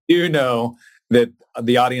thing I do know that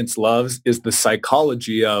the audience loves is the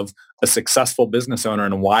psychology of a successful business owner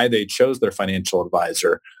and why they chose their financial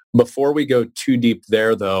advisor. Before we go too deep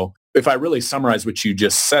there, though, if I really summarize what you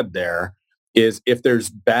just said there, is if there's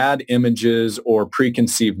bad images or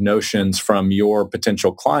preconceived notions from your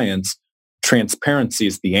potential clients, transparency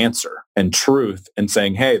is the answer, and truth, and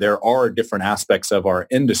saying, hey, there are different aspects of our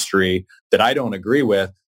industry that I don't agree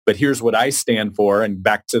with, but here's what I stand for, and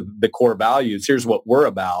back to the core values, here's what we're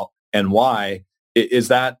about and why. Is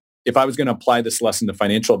that, if I was going to apply this lesson to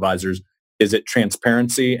financial advisors, is it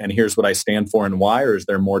transparency and here's what I stand for and why, or is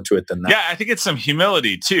there more to it than that? Yeah, I think it's some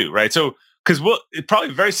humility too, right? So, because it's probably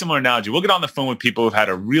a very similar analogy. We'll get on the phone with people who've had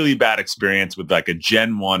a really bad experience with like a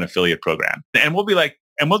Gen 1 affiliate program. And we'll be like,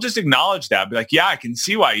 and we'll just acknowledge that. Be like, yeah, I can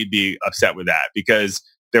see why you'd be upset with that because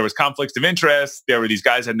there was conflicts of interest. There were these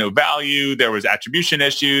guys had no value. There was attribution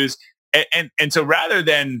issues. And so rather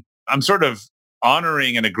than I'm sort of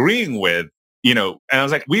honoring and agreeing with, and I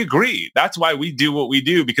was like, we agree. That's why we do what we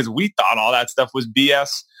do, because we thought all that stuff was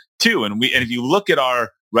BS too. And if you look at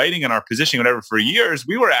our writing and our positioning, whatever, for years,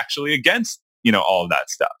 we were actually against, all of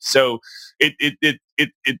that stuff. So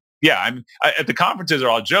yeah. At the conferences, or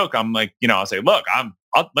I'll joke, I'm like, I'll say, look,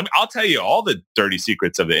 I'll tell you all the dirty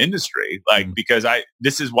secrets of the industry, because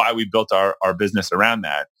this is why we built our business around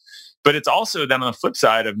that. But it's also then on the flip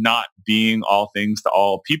side of not being all things to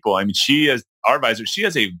all people. I mean, she as our advisor, she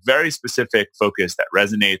has a very specific focus that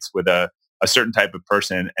resonates with a certain type of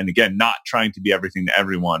person. And again, not trying to be everything to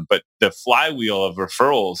everyone, but the flywheel of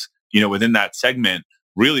referrals, within that segment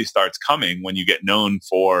really starts coming when you get known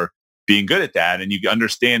for being good at that. And you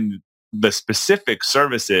understand the specific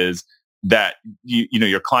services that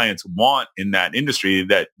your clients want in that industry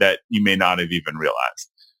that you may not have even realized.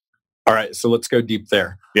 All right. So let's go deep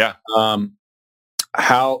there. Yeah.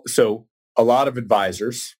 So a lot of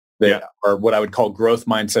advisors that are what I would call growth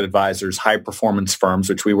mindset advisors, high performance firms,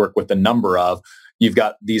 which we work with a number of, you've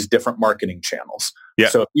got these different marketing channels. Yeah.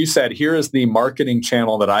 So if you said, here is the marketing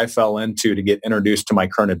channel that I fell into to get introduced to my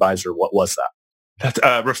current advisor, what was that? That's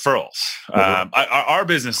referrals. Our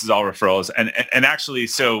business is all referrals. And actually,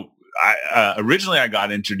 so originally I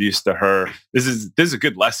got introduced to her. This is a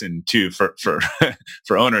good lesson too for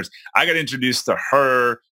for owners. I got introduced to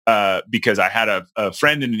her because I had a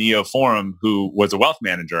friend in an EO forum who was a wealth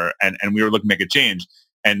manager, and we were looking to make a change.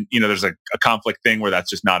 And there's a conflict thing where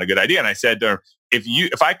that's just not a good idea. And I said to her,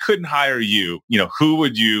 if I couldn't hire you, who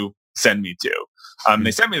would you send me to?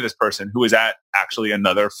 They sent me to this person who was at actually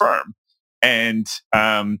another firm. And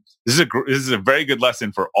this is a very good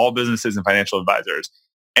lesson for all businesses and financial advisors.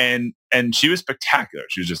 And she was spectacular.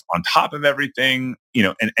 She was just on top of everything,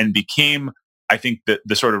 and became, I think that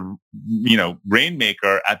the sort of,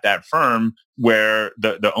 rainmaker at that firm where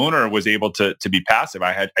the owner was able to be passive.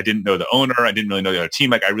 I didn't know the owner. I didn't really know the other team.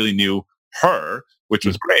 Like I really knew her, which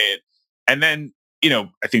was great. And then,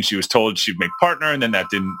 I think she was told she'd make partner, and then that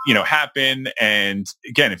didn't, happen. And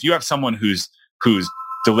again, if you have someone who's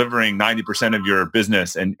delivering 90% of your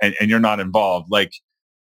business and you're not involved, like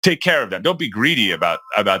take care of them. Don't be greedy about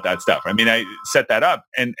that stuff. I mean, I set that up.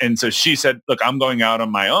 And so she said, look, I'm going out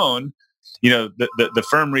on my own. The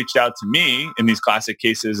firm reached out to me in these classic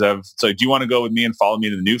cases of, so do you want to go with me and follow me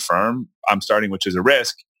to the new firm I'm starting, which is a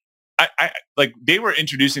risk? I like they were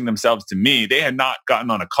introducing themselves to me. They had not gotten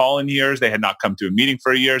on a call in years. They had not come to a meeting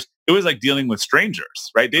for years. It was like dealing with strangers,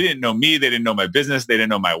 right? They didn't know me. They didn't know my business. They didn't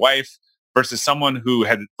know my wife versus someone who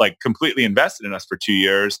had like completely invested in us for 2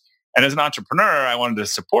 years. And as an entrepreneur, I wanted to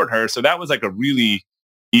support her. So that was like a really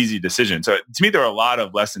easy decision. So to me, there are a lot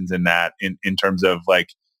of lessons in that in terms of like,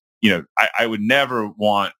 I would never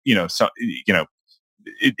want,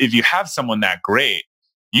 if you have someone that great,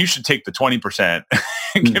 you should take the 20%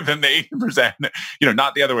 and give them the 80%,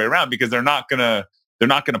 not the other way around, because they're not gonna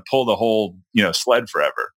pull the whole, sled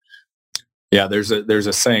forever. Yeah, there's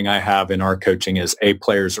a saying I have in our coaching is A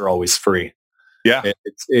players are always free. Yeah.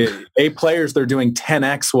 A players, they're doing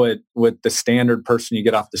 10x what the standard person you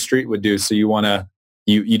get off the street would do. So you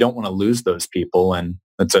don't want to lose those people. And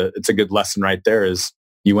it's a good lesson right there is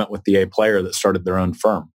you went with the A player that started their own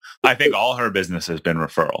firm. I think all her business has been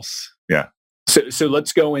referrals. Yeah. So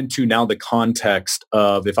let's go into now the context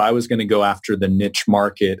of if I was going to go after the niche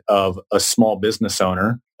market of a small business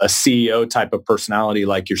owner, a CEO type of personality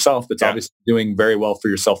like yourself that's obviously doing very well for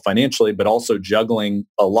yourself financially, but also juggling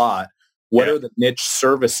a lot. What are the niche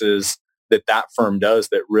services that firm does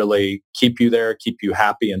that really keep you there, keep you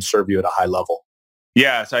happy, and serve you at a high level?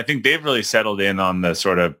 Yeah, so I think they've really settled in on the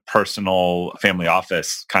sort of personal family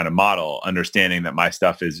office kind of model, understanding that my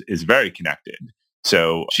stuff is very connected.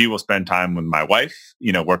 So she will spend time with my wife,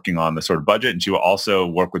 working on the sort of budget. And she will also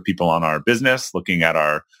work with people on our business, looking at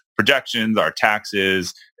our projections, our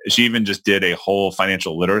taxes. She even just did a whole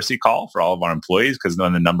financial literacy call for all of our employees, because one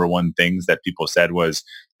of the number one things that people said was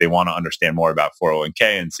they want to understand more about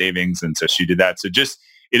 401k and savings. And so she did that. So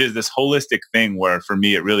it is this holistic thing where for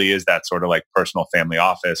me, it really is that sort of like personal family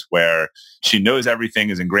office where she knows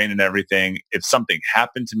everything, is ingrained in everything. If something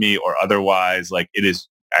happened to me or otherwise, like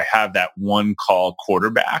I have that one call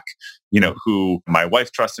quarterback, who my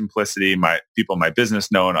wife trusts implicitly, my people in my business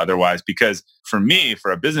know and otherwise, because for me,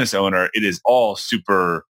 for a business owner, it is all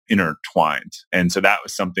super intertwined. And so that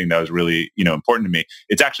was something that was really, important to me.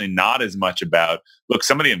 It's actually not as much about, look,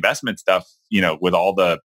 some of the investment stuff, with all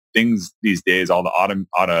the things these days, all the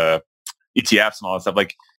auto ETFs and all that stuff,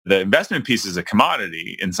 like the investment piece is a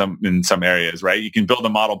commodity in some areas, right? You can build a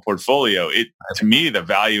model portfolio. To me, the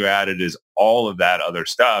value added is all of that other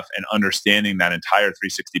stuff and understanding that entire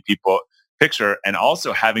 360 picture, and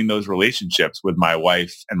also having those relationships with my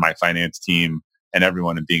wife and my finance team and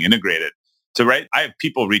everyone and being integrated. So, right, I have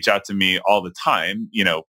people reach out to me all the time,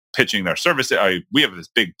 pitching their services. We have this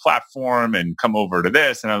big platform and come over to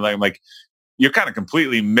this. And I'm like, you're kind of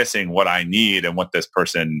completely missing what I need and what this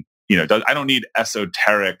person does. I don't need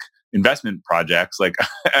esoteric investment projects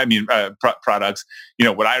products.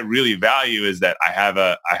 What I really value is that I have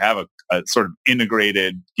a sort of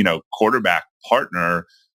integrated, quarterback partner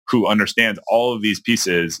who understands all of these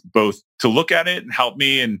pieces, both to look at it and help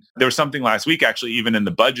me. And there was something last week, actually, even in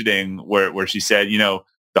the budgeting where she said,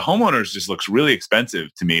 the homeowners just looks really expensive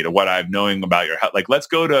to me to what I've knowing about your house. Like, let's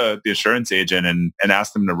go to the insurance agent and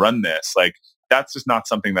ask them to run this. Like, that's just not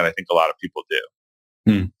something that I think a lot of people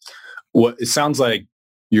do. Well, it sounds like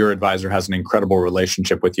your advisor has an incredible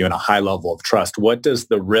relationship with you and a high level of trust. What does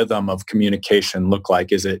the rhythm of communication look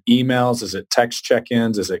like? Is it emails? Is it text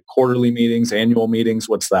check-ins? Is it quarterly meetings, annual meetings?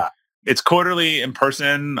 What's that? It's quarterly in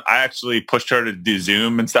person. I actually pushed her to do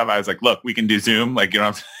Zoom and stuff. I was like, look, we can do Zoom. Like, you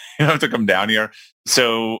don't have to come down here.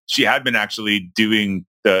 So she had been actually doing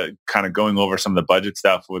the kind of going over some of the budget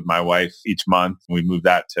stuff with my wife each month. We moved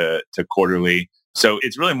that to quarterly. So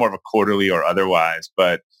it's really more of a quarterly or otherwise.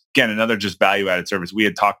 But again, another just value-added service. We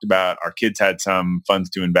had talked about our kids had some funds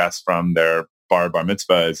to invest from their bar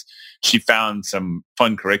mitzvahs. She found some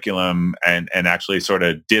fun curriculum and actually sort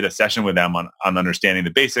of did a session with them on understanding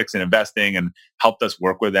the basics and investing, and helped us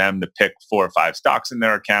work with them to pick 4 or 5 stocks in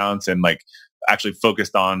their accounts, and like actually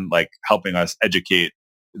focused on like helping us educate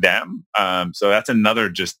them. So that's another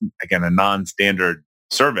just, again, a non-standard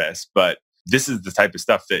service. But this is the type of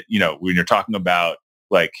stuff that, when you're talking about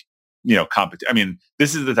like,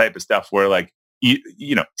 this is the type of stuff where like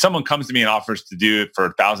someone comes to me and offers to do it for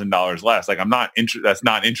 $1,000 less. Like that's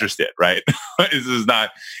not interested, right? This is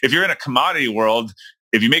not, if you're in a commodity world,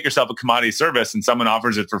 if you make yourself a commodity service and someone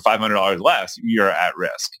offers it for $500 less, you're at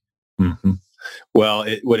risk. Mm-hmm. Well,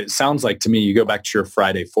 what it sounds like to me, you go back to your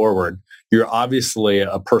Friday Forward, you're obviously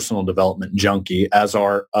a personal development junkie, as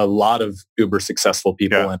are a lot of uber successful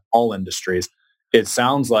people in all industries. It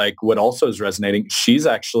sounds like what also is resonating, she's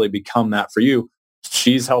actually become that for you.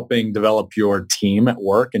 She's helping develop your team at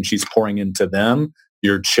work, and she's pouring into them,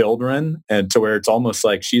 your children, and to where it's almost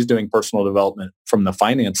like she's doing personal development from the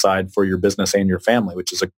finance side for your business and your family,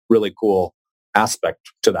 which is a really cool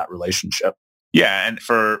aspect to that relationship. Yeah. And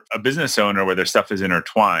for a business owner where their stuff is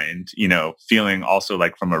intertwined, feeling also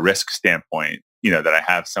like from a risk standpoint, that I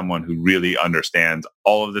have someone who really understands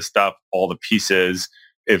all of the stuff, all the pieces.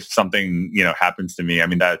 If something, happens to me, I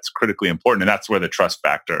mean, that's critically important. And that's where the trust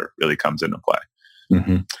factor really comes into play.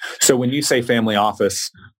 Mm-hmm. So when you say family office,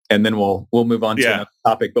 and then we'll move on to another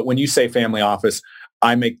topic, but when you say family office,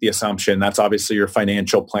 I make the assumption that's obviously your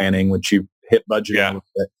financial planning, which you hit budgeting with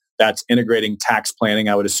it. That's integrating tax planning.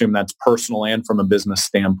 I would assume that's personal and from a business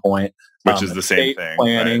standpoint. Which is the same thing.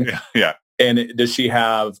 Planning. Right? Yeah. And does she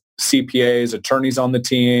have CPAs, attorneys on the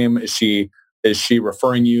team? Is she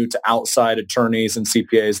referring you to outside attorneys and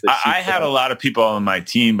CPAs? I had a lot of people on my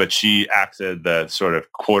team, but she acted the sort of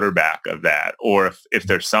quarterback of that. Or if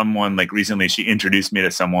there's someone, like recently, she introduced me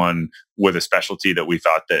to someone with a specialty that we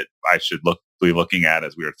thought that I should be looking at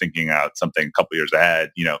as we were thinking out something a couple years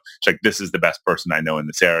ahead. She's like, this is the best person I know in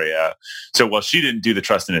this area. So while she didn't do the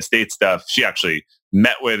trust and estate stuff, she actually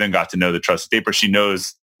met with and got to know the trust estate, but she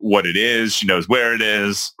knows what it is. She knows where it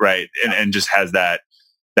is, right? And just has that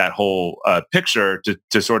whole picture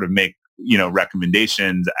to sort of make,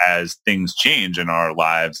 recommendations as things change in our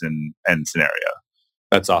lives and scenario.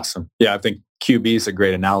 That's awesome. Yeah, I think QB is a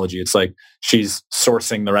great analogy. It's like she's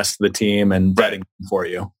sourcing the rest of the team and vetting for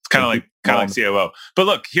you. It's kind of like COO. But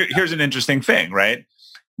look, here's an interesting thing, right?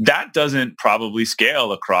 That doesn't probably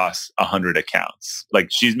scale across 100 accounts. Like,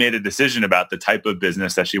 she's made a decision about the type of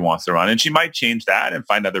business that she wants to run, and she might change that and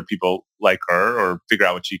find other people like her or figure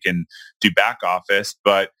out what she can do back office.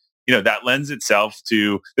 But, that lends itself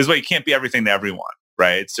to, this way you can't be everything to everyone,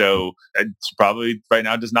 right? So she probably right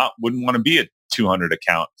now wouldn't want to be a 200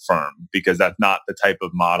 account firm, because that's not the type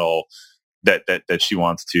of model that she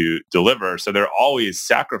wants to deliver. So there are always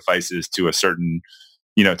sacrifices to a certain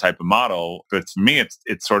type of model. But for me,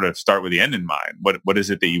 it's sort of start with the end in mind. What is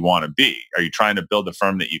it that you want to be? Are you trying to build a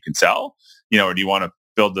firm that you can sell? Or do you want to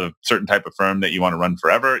build a certain type of firm that you want to run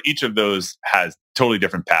forever? Each of those has totally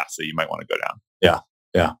different paths that you might want to go down.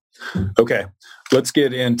 Yeah. Okay. Let's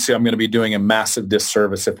get into, I'm going to be doing a massive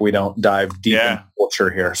disservice if we don't dive deep into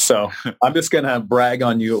culture here. So I'm just going to brag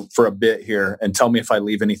on you for a bit here and tell me if I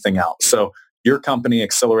leave anything out. So your company,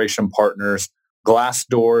 Acceleration Partners,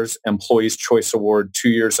 Glassdoor's Employees' Choice Award 2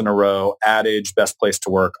 years in a row, Ad Age Best Place to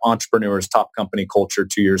Work, Entrepreneurs Top Company Culture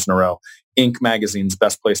 2 years in a row, Inc. Magazine's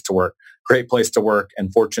Best Place to Work, Great Place to Work,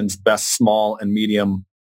 and Fortune's Best Small and Medium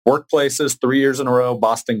Workplaces 3 years in a row,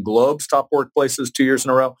 Boston Globe's Top Workplaces 2 years in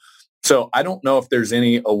a row. So I don't know if there's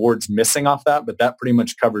any awards missing off that, but that pretty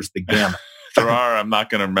much covers the gamut. There are. I'm not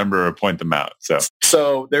going to remember or point them out.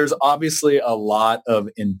 So there's obviously a lot of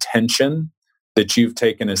intention that you've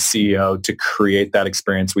taken as CEO to create that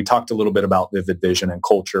experience. We talked a little bit about vivid vision and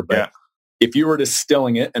culture, but if you were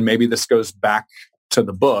distilling it, and maybe this goes back to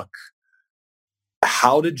the book,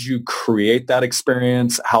 how did you create that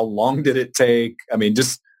experience? How long did it take? I mean,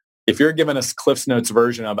 just if you're giving us Cliff's Notes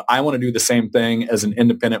version of, I want to do the same thing as an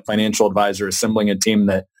independent financial advisor, assembling a team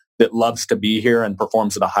that loves to be here and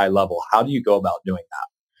performs at a high level. How do you go about doing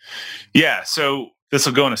that? Yeah. So this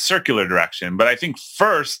will go in a circular direction, but I think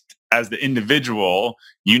first, as the individual,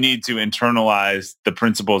 you need to internalize the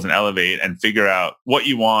principles and elevate and figure out what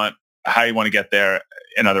you want, how you want to get there,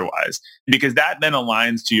 and otherwise, because that then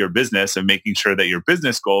aligns to your business and making sure that your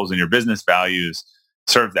business goals and your business values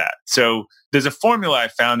serve that. So there's a formula I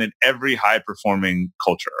found in every high-performing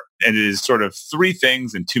culture, and it is sort of 3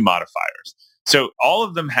 things and 2 modifiers. So all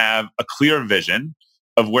of them have a clear vision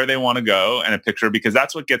of where they want to go and a picture, because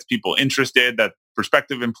that's what gets people interested, that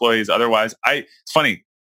prospective employees. Otherwise, it's funny,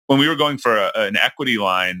 when we were going for an equity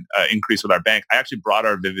line increase with our bank, I actually brought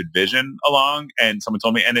our vivid vision along, and someone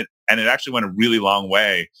told me, and it actually went a really long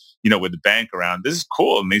way, with the bank around, this is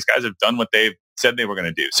cool, and these guys have done what they've said they were going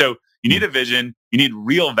to do. So you need a vision, you need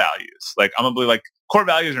real values. Like, I'm gonna believe, like, core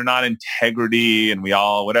values are not integrity and we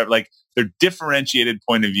all whatever. Like, they're differentiated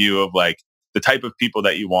point of view of, like, the type of people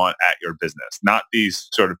that you want at your business, not these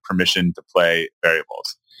sort of permission to play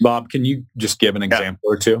variables. Bob, can you just give an example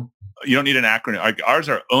or two? You don't need an acronym. Like ours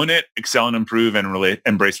are own it, excel and improve, and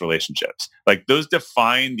embrace relationships. Like those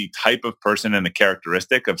define the type of person and the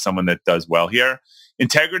characteristic of someone that does well here.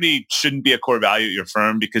 Integrity shouldn't be a core value at your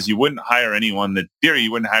firm because you wouldn't hire anyone that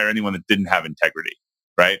didn't have integrity,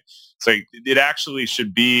 right? So it actually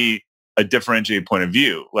should be a differentiated point of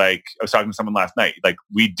view. Like I was talking to someone last night, like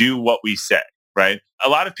we do what we say, right? A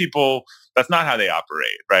lot of people, that's not how they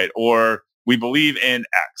operate, right? Or we believe in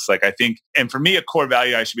X. Like I think, and for me, a core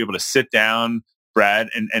value, I should be able to sit down, Brad,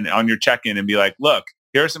 and on your check-in and be like, look,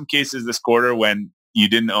 here are some cases this quarter when you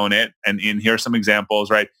didn't own it. And here are some examples,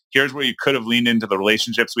 right? Here's where you could have leaned into the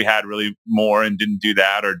relationships we had really more and didn't do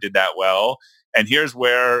that or did that well. And here's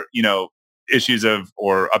where, issues of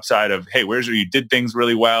or upside of, hey, where's where you did things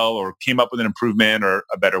really well or came up with an improvement or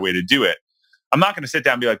a better way to do it. I'm not going to sit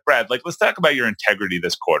down and be like, Brad, like, let's talk about your integrity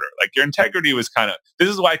this quarter. Like your integrity was this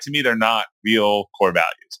is why to me, they're not real core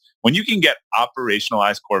values. When you can get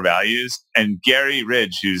operationalized core values, and Gary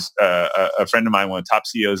Ridge, who's a friend of mine, one of the top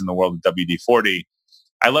CEOs in the world at WD-40,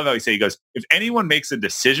 I love how he goes, if anyone makes a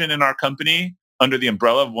decision in our company under the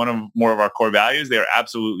umbrella of one of more of our core values, they are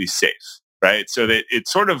absolutely safe, right? So that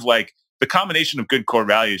it's sort of like the combination of good core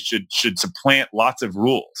values should supplant lots of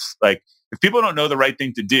rules. Like if people don't know the right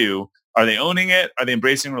thing to do, are they owning it? Are they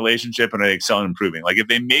embracing relationship? And are they excelling and improving? Like if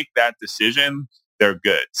they make that decision, they're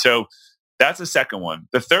good. So that's the second one.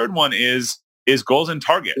 The third one is goals and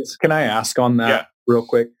targets. Can I ask on that real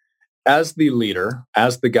quick? As the leader,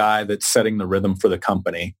 as the guy that's setting the rhythm for the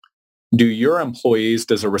company, do your employees,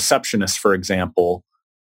 does a receptionist, for example,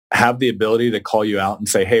 have the ability to call you out and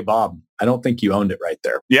say, hey, Bob, I don't think you owned it right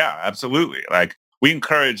there? Yeah, absolutely. Like we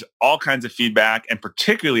encourage all kinds of feedback, and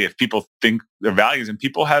particularly if people think their values, and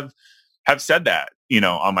people have said that,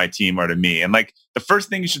 on my team or to me. And like the first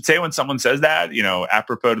thing you should say when someone says that,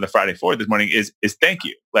 apropos to the Friday Forward this morning is thank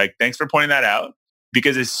you. Like, thanks for pointing that out.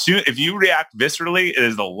 Because if you react viscerally, it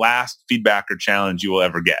is the last feedback or challenge you will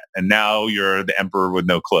ever get. And now you're the emperor with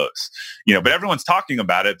no clothes, but everyone's talking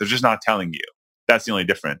about it. They're just not telling you. That's the only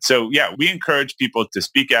difference. So yeah, we encourage people to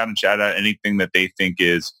speak out and shout out anything that they think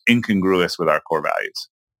is incongruous with our core values.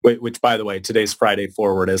 Which, by the way, today's Friday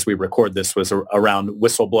Forward, as we record this, was around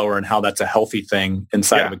whistleblower and how that's a healthy thing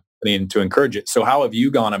inside of a company and to encourage it. So how have you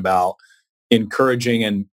gone about encouraging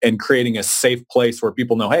and creating a safe place where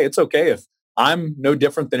people know, hey, it's okay if I'm no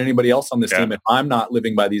different than anybody else on this team. If I'm not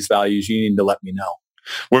living by these values, you need to let me know.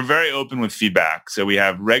 We're very open with feedback. So we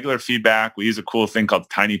have regular feedback. We use a cool thing called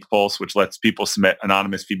Tiny Pulse, which lets people submit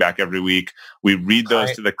anonymous feedback every week. We read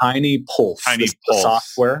those to the Tiny Pulse. Tiny Pulse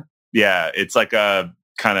software. Yeah, it's like a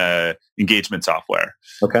kind of engagement software.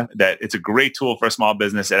 Okay. That it's a great tool for a small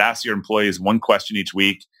business. It asks your employees one question each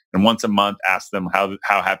week, and once a month asks them how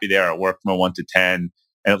happy they are at work from a 1 to 10.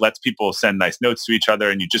 And it lets people send nice notes to each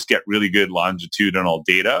other, and you just get really good longitudinal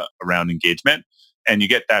data around engagement, and you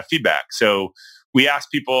get that feedback. So we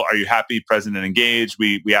ask people, are you happy, present, and engaged?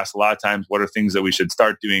 We ask a lot of times, what are things that we should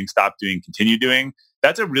start doing, stop doing, continue doing?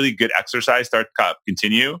 That's a really good exercise, start,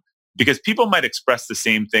 continue, because people might express the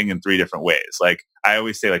same thing in 3 different ways. Like I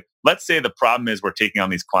always say, like, let's say the problem is we're taking on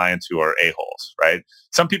these clients who are a-holes, right?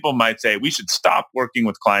 Some people might say we should stop working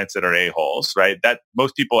with clients that are a-holes, right? That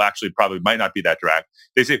most people actually probably might not be that direct.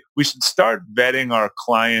 They say we should start vetting our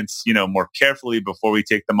clients, more carefully before we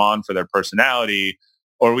take them on for their personality,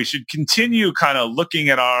 or we should continue kind of looking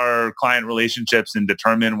at our client relationships and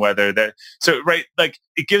determine whether that. So, right, like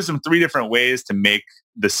it gives them 3 different ways to make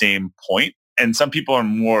the same point. And some people are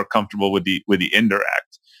more comfortable with the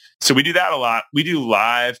indirect. So we do that a lot. We do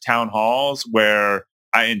live town halls where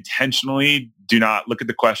I intentionally do not look at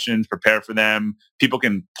the questions, prepare for them. People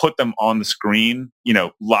can put them on the screen,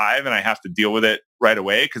 live, and I have to deal with it right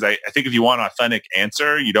away. Because I think if you want an authentic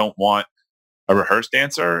answer, you don't want a rehearsed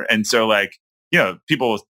answer. And so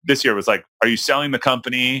people this year was like, are you selling the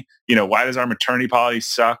company? Why does our maternity policy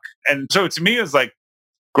suck? And so to me, it was like,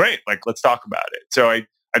 great, like, let's talk about it. So I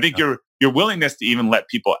think your willingness to even let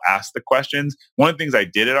people ask the questions. One of the things I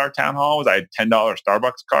did at our town hall was I had $10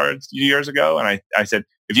 Starbucks cards a few years ago. And I said,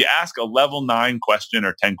 if you ask a level 9 question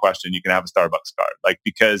or 10 question, you can have a Starbucks card. Like,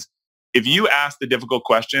 because if you ask the difficult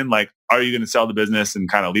question, like, are you going to sell the business and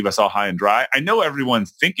kind of leave us all high and dry? I know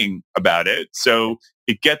everyone's thinking about it. So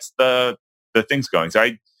it gets the things going. So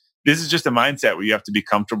this is just a mindset where you have to be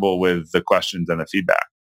comfortable with the questions and the feedback.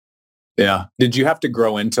 Yeah. Did you have to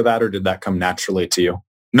grow into that, or did that come naturally to you?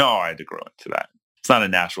 No, I had to grow into that. It's not a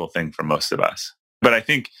natural thing for most of us. But I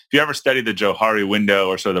think if you ever study the Johari window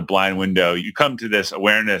or sort of the blind window, you come to this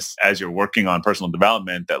awareness as you're working on personal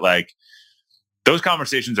development that, like, those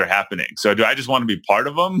conversations are happening. So do I just want to be part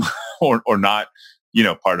of them or not,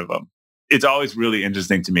 part of them? It's always really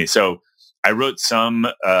interesting to me. So I wrote some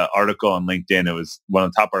article on LinkedIn. It was one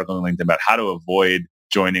of the top articles on LinkedIn about how to avoid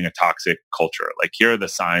joining a toxic culture. Like, here are the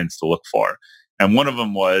signs to look for. And one of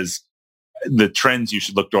them was the trends you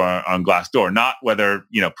should look for on Glassdoor, not whether,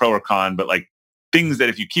 pro or con, but like things that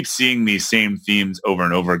if you keep seeing these same themes over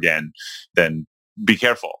and over again, then be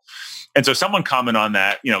careful. And so someone commented on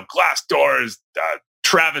that, Glassdoor is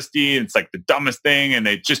travesty. And it's like the dumbest thing. And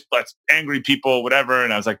they just let angry people, whatever.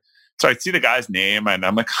 And I was like, so I see the guy's name and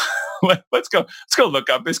I'm like, let's go look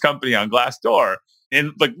up his company on Glassdoor.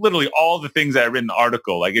 And like literally all the things that I read in the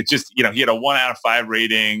article, like it's just, he had a 1 out of 5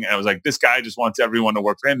 rating. And I was like, this guy just wants everyone to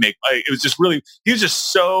work for him. It was just really, he was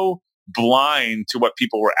just so blind to what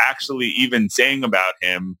people were actually even saying about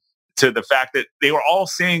him, to the fact that they were all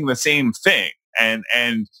saying the same thing. And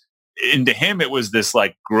to him, it was this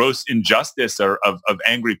like gross injustice of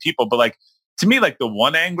angry people. But like, to me, like the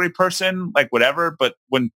one angry person, like whatever, but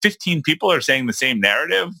when 15 people are saying the same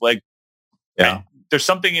narrative, like, yeah, there's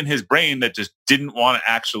something in his brain that just didn't want to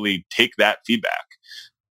actually take that feedback.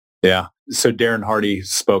 Yeah. So Darren Hardy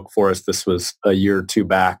spoke for us. This was a year or two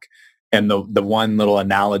back. And the one little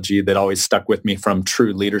analogy that always stuck with me from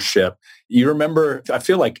True Leadership, you remember, I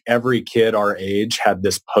feel like every kid our age had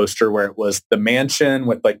this poster where it was the mansion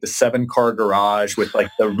with like the 7-car garage with like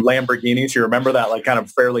the Lamborghinis. You remember that, like kind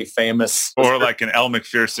of fairly famous poster? Or like an Elle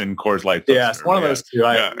Macpherson Coors Light poster. Yeah, it's one of those two.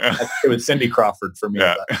 It was Cindy Crawford for me.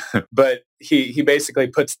 Yeah. But he basically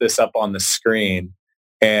puts this up on the screen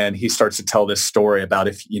and he starts to tell this story about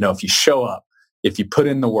if you show up, if you put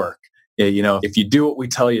in the work, if you do what we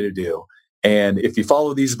tell you to do, and if you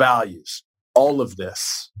follow these values, all of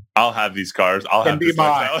this, I'll have these cars. I'll have be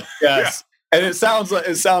mine. Yes. Yeah. And it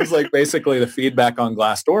sounds like basically the feedback on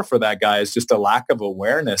Glassdoor for that guy is just a lack of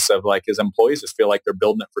awareness of like his employees just feel like they're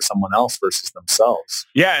building it for someone else versus themselves.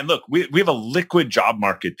 Yeah. And look, we have a liquid job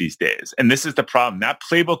market these days. And this is the problem. That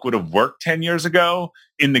playbook would have worked 10 years ago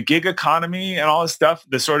in the gig economy and all this stuff,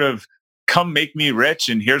 the sort of come make me rich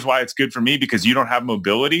and here's why it's good for me because you don't have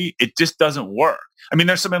mobility. It just doesn't work. I mean,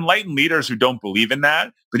 there's some enlightened leaders who don't believe in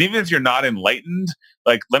that, but even if you're not enlightened,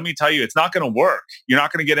 like, let me tell you, it's not going to work. You're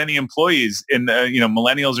not going to get any employees in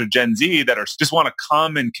millennials or Gen Z that are just want to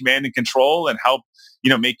come and command and control and help,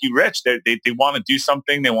 make you rich. They want to do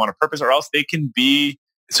something. They want a purpose, or else they can be.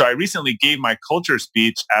 So I recently gave my culture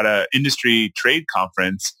speech at a industry trade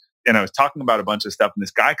conference and I was talking about a bunch of stuff. And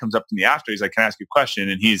this guy comes up to me after, he's like, can I ask you a question?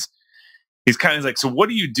 And he's kind of like, so what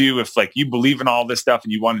do you do if like you believe in all this stuff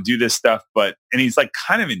and you want to do this stuff, and he's like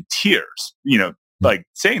kind of in tears, like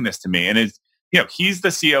saying this to me. And he's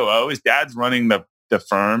the COO, his dad's running the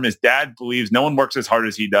firm. His dad believes no one works as hard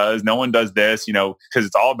as he does. No one does this, because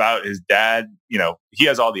it's all about his dad. He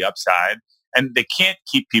has all the upside and they can't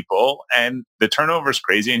keep people and the turnover is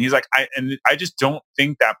crazy. And he's like, I just don't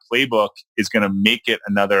think that playbook is going to make it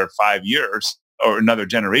another 5 years or another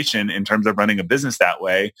generation in terms of running a business that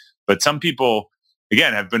way. But some people,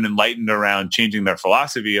 again, have been enlightened around changing their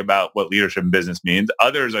philosophy about what leadership in business means.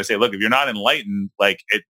 Others, I say, look, if you're not enlightened, like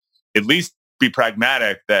at least be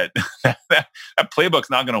pragmatic that that playbook's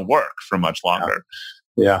not going to work for much longer.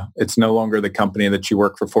 Yeah. It's no longer the company that you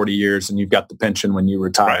work for 40 years and you've got the pension when you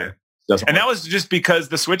retire. Right. And that was just because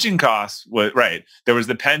the switching costs was right. There was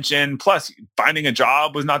the pension, plus finding a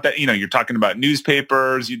job was not that, you're talking about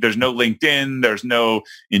newspapers. There's no LinkedIn. There's no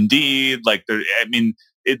Indeed.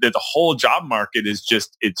 The whole job market is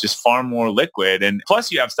just far more liquid. And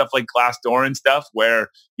plus you have stuff like Glassdoor and stuff where,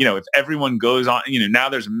 if everyone goes on, now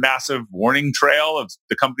there's a massive warning trail of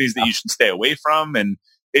the companies that you should stay away from. And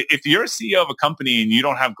if you're a CEO of a company and you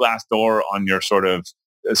don't have Glassdoor on your sort of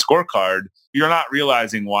scorecard, you're not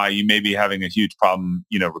realizing why you may be having a huge problem,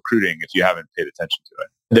 recruiting if you haven't paid attention to it.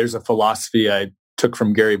 There's a philosophy I took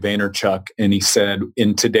from Gary Vaynerchuk, and he said,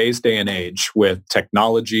 in today's day and age with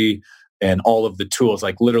technology and all of the tools,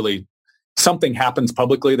 like literally something happens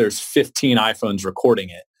publicly, there's 15 iPhones recording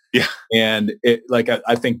it. Yeah. And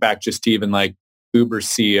I think back just to even like Uber's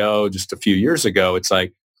CEO just a few years ago, it's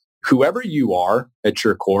like, whoever you are at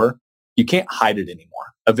your core, you can't hide it anymore.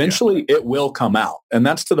 Eventually it will come out. And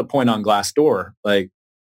that's to the point on Glassdoor. Like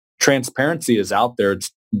transparency is out there.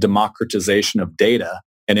 It's democratization of data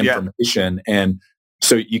and information. Yeah. And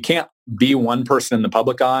so you can't be one person in the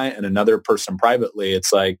public eye and another person privately.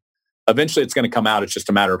 It's like, eventually it's going to come out. It's just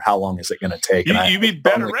a matter of how long is it going to take. You'd be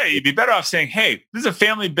better off saying, hey, this is a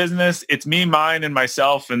family business. It's me, mine, and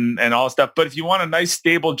myself and all this stuff. But if you want a nice,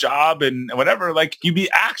 stable job and whatever, like you'd be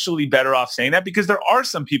actually better off saying that, because there are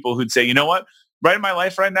some people who'd say, you know what, right in my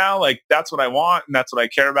life right now, like that's what I want and that's what I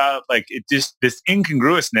care about. Like it just, this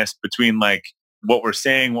incongruousness between like what we're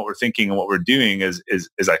saying, what we're thinking, and what we're doing is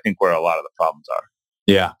I think where a lot of the problems are.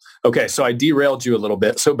 Yeah. Okay. So I derailed you a little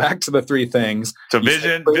bit. So back to the three things. So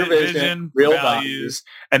vision, real values,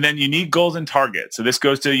 and then you need goals and targets. So this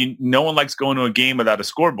goes to, no one likes going to a game without a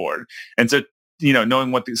scoreboard. And so,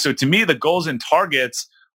 knowing so to me, the goals and targets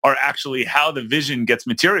are actually how the vision gets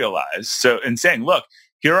materialized. So, and saying, look,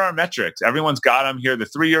 here are our metrics. Everyone's got them. Here are the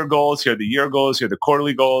 3-year goals. Here are the year goals. Here are the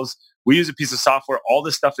quarterly goals. We use a piece of software. All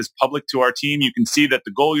this stuff is public to our team. You can see that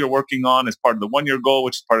the goal you're working on is part of the 1-year goal,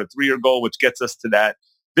 which is part of the 3-year goal, which gets us to that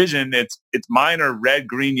vision. It's mine are red,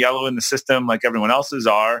 green, yellow in the system like everyone else's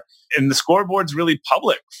are. And the scoreboard's really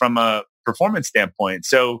public from a performance standpoint.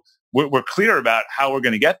 So we're clear about how we're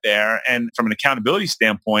going to get there. And from an accountability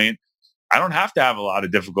standpoint, I don't have to have a lot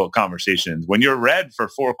of difficult conversations. When you're red for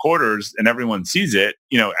 4 quarters and everyone sees it,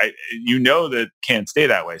 that can't stay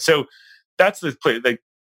that way. So that's the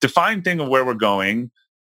defined thing of where we're going.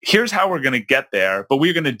 Here's how we're going to get there, but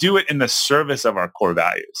we're going to do it in the service of our core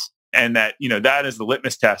values. And that, that is the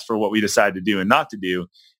litmus test for what we decide to do and not to do.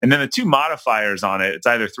 And then the 2 modifiers on it, it's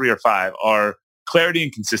either 3 or 5, are clarity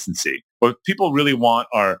and consistency. What people really want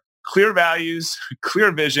are clear values,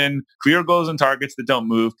 clear vision, clear goals and targets that don't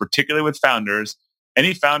move, particularly with founders.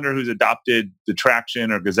 Any founder who's adopted the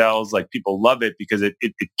Traction or Gazelles, people love it because it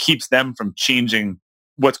keeps them from changing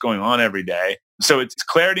what's going on every day. So it's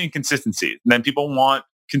clarity and consistency. And then people want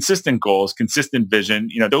consistent goals, consistent vision.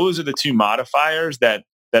 Those are the 2 modifiers that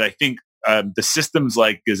I think the systems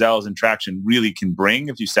like Gazelles and Traction really can bring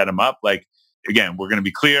if you set them up. Again, we're going to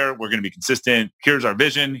be clear. We're going to be consistent. Here's our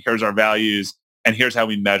vision. Here's our values. And here's how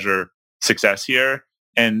we measure success here.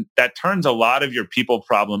 And that turns a lot of your people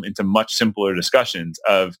problem into much simpler discussions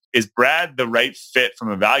of, is Brad the right fit from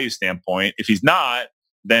a value standpoint? If he's not,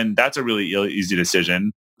 then that's a really easy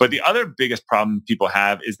decision. But the other biggest problem people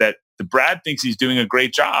have is that the Brad thinks he's doing a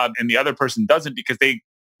great job and the other person doesn't because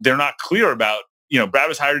they're not clear about, Brad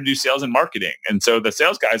was hired to do sales and marketing. And so the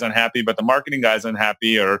sales guy's unhappy, but the marketing guy's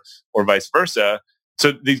unhappy or vice versa.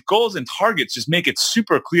 So these goals and targets just make it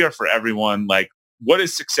super clear for everyone, what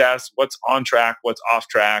is success, what's on track, what's off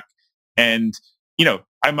track. And,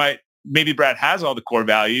 maybe Brad has all the core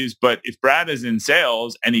values, but if Brad is in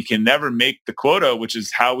sales and he can never make the quota, which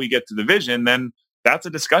is how we get to the vision, then that's a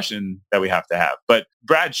discussion that we have to have. But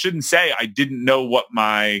Brad shouldn't say,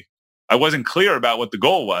 I wasn't clear about what the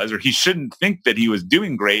goal was, or he shouldn't think that he was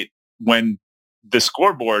doing great when the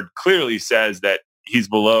scoreboard clearly says that he's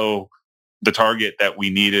below the target that we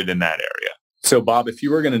needed in that area. So Bob, if you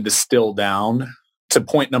were going to distill down to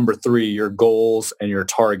point number 3, your goals and your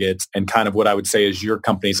targets and kind of what I would say is your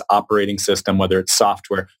company's operating system, whether it's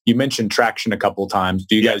software. You mentioned Traction a couple of times.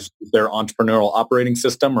 Do you guys use their entrepreneurial operating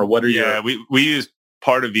system, or what are your... Yeah, we use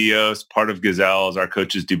part of EOS, part of Gazelles. Our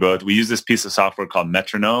coaches do both. We use this piece of software called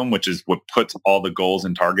Metronome, which is what puts all the goals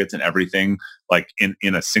and targets and everything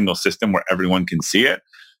in a single system where everyone can see it.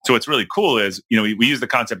 So what's really cool is, we use the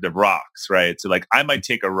concept of rocks, right? So I might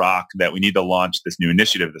take a rock that we need to launch this new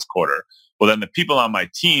initiative this quarter. Well, then the people on my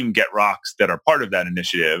team get rocks that are part of that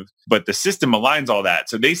initiative, but the system aligns all that.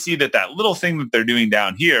 So they see that little thing that they're doing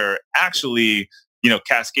down here actually,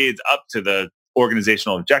 cascades up to the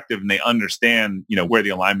organizational objective, and they understand, where the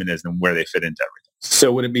alignment is and where they fit into everything.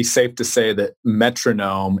 So would it be safe to say that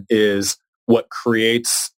Metronome is what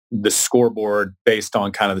creates the scoreboard based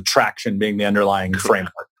on kind of the Traction being the underlying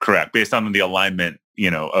framework? Correct. Based on the alignment,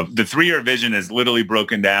 of the 3-year vision is literally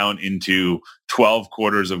broken down into 12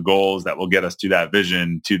 quarters of goals that will get us to that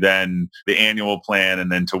vision, to then the annual plan,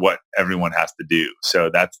 and then to what everyone has to do. So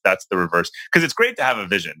that's the reverse. Because it's great to have a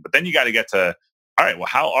vision, but then you got to get to, all right, well,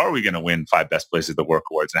 how are we going to win 5 Best Places to Work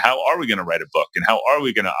awards? And how are we going to write a book? And how are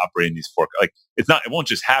we going to operate in these 4? It won't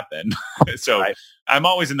just happen. So right. I'm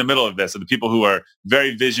always in the middle of this. So the people who are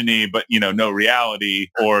very visiony, but, no reality,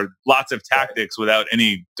 or lots of tactics without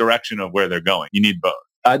any direction of where they're going. You need both.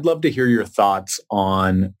 I'd love to hear your thoughts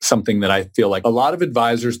on something that I feel like a lot of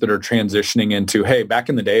advisors that are transitioning into, hey, back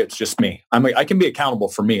in the day, it's just me. I can be accountable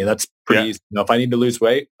for me. That's pretty easy. If I need to lose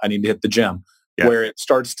weight, I need to hit the gym. Yeah. Where it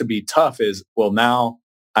starts to be tough is, well, now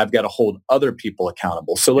I've got to hold other people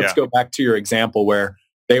accountable. So let's go back to your example where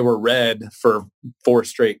they were red for 4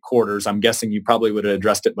 straight quarters. I'm guessing you probably would have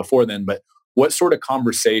addressed it before then, but what sort of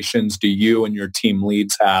conversations do you and your team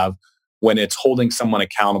leads have when it's holding someone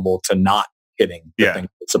accountable to not hitting the thing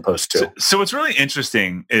it's supposed to? So what's really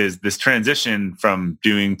interesting is this transition from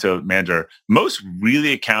doing to manager. Most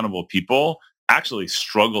really accountable people actually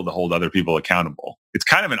struggle to hold other people accountable. It's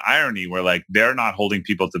kind of an irony where they're not holding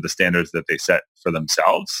people to the standards that they set for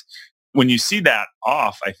themselves. When you see that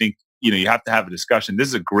off, I think, you have to have a discussion. This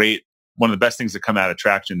is a great one of the best things that come out of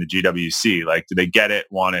traction, the GWC. Like, do they get it,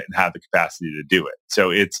 want it, and have the capacity to do it?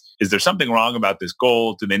 So is there something wrong about this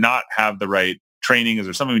goal? Do they not have the right training? Is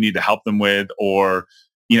there something we need to help them with? Or,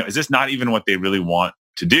 is this not even what they really want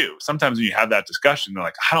to do? Sometimes when you have that discussion, they're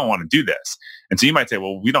like, I don't want to do this. And so you might say,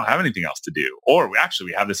 well, we don't have anything else to do. Or we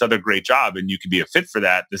have this other great job and you could be a fit for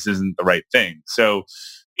that. This isn't the right thing. So,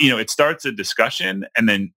 it starts a discussion. And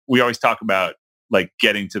then we always talk about like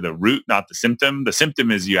getting to the root, not the symptom. The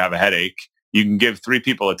symptom is you have a headache. You can give 3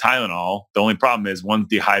 people a Tylenol. The only problem is one's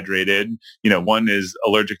dehydrated, one is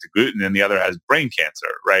allergic to gluten and the other has brain cancer,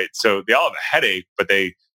 right? So they all have a headache, but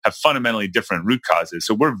they have fundamentally different root causes.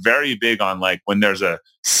 So we're very big on like when there's a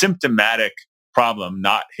symptomatic problem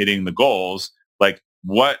not hitting the goals, like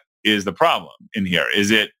what is the problem in here?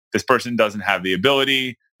 Is it this person doesn't have the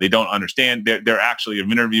ability? They don't understand. They're actually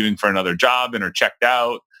interviewing for another job and are checked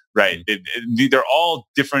out, right? They're all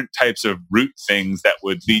different types of root things that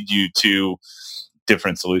would lead you to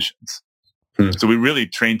different solutions. So we really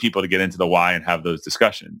train people to get into the why and have those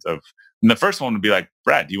discussions and the first one would be like,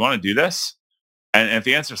 Brad, do you want to do this? And if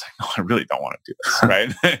the answer is like, no, I really don't want to do this,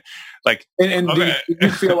 right? Like, and okay. do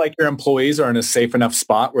you feel like your employees are in a safe enough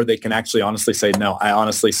spot where they can actually honestly say, no, I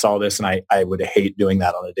honestly saw this and I would hate doing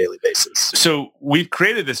that on a daily basis? So we've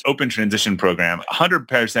created this open transition program.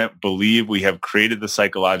 100% believe we have created the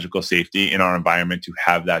psychological safety in our environment to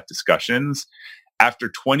have that discussions. After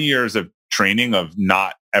 20 years of training of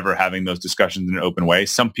not ever having those discussions in an open way,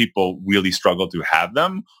 some people really struggle to have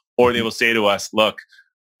them, or they will say to us, look,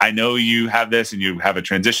 I know you have this and you have a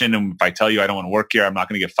transition. And if I tell you I don't want to work here, I'm not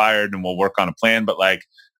going to get fired and we'll work on a plan. But like,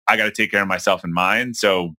 I got to take care of myself and mine.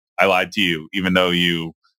 So I lied to you, even though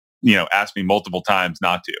you asked me multiple times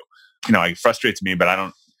not to. It frustrates me, but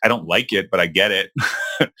I don't like it, but I get it.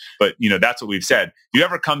 But that's what we've said. If you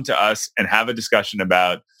ever come to us and have a discussion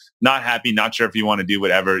about not happy, not sure if you want to do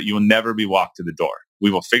whatever, you will never be walked to the door. We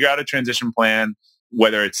will figure out a transition plan,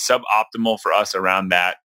 whether it's suboptimal for us around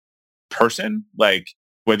that person, like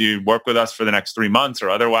whether you work with us for the next 3 months or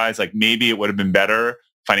otherwise, like maybe it would have been better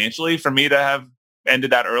financially for me to have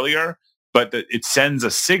ended that earlier, but it sends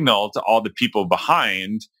a signal to all the people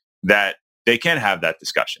behind that they can have that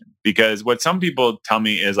discussion. Because what some people tell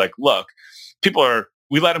me is like, look,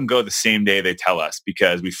 we let them go the same day they tell us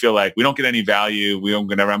because we feel like we don't get any value. We don't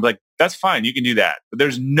get ever. I'm like, that's fine. You can do that. But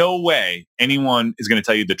there's no way anyone is going to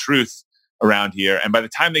tell you the truth around here. And by the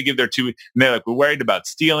time they give their 2 weeks, and they're like, we're worried about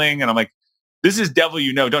stealing. And I'm like, this is devil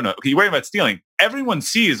don't know. Okay, you're worried about stealing. Everyone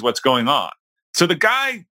sees what's going on. So the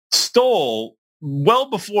guy stole well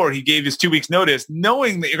before he gave his 2 weeks notice,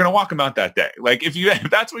 knowing that you're going to walk him out that day. Like if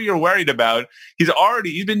that's what you're worried about, he's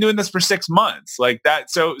been doing this for 6 months like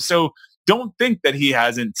that. So don't think that he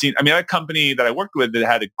hasn't seen. I mean, a company that I worked with that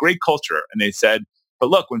had a great culture and they said,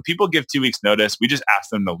 but look, when people give 2 weeks notice, we just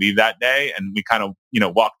ask them to leave that day and we kind of,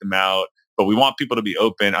 walk them out, but we want people to be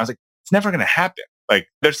open. I was like, it's never going to happen. Like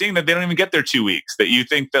they're seeing that they don't even get their 2 weeks, that you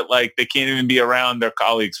think that like they can't even be around their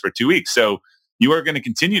colleagues for 2 weeks. So you are going to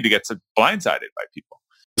continue to get blindsided by people.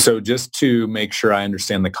 So just to make sure I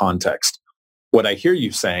understand the context, what I hear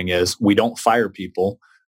you saying is we don't fire people.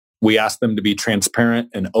 We ask them to be transparent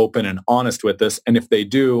and open and honest with us. And if they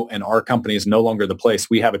do, and our company is no longer the place,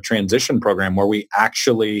 we have a transition program where we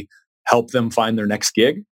actually help them find their next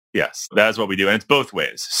gig. Yes, that's what we do. And it's both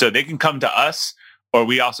ways. So they can come to us or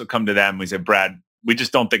we also come to them. We say, Brad, we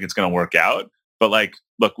just don't think it's going to work out. But like,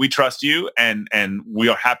 look, we trust you and we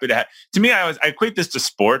are happy to have. To me, I equate this to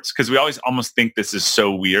sports because we always almost think this is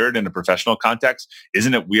so weird in a professional context.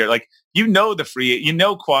 Isn't it weird? Like,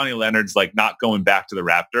 Kawhi Leonard's like not going back to the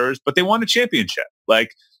Raptors, but they won a championship.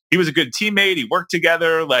 Like he was a good teammate. He worked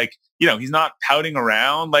together. Like, he's not pouting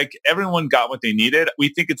around. Like everyone got what they needed. We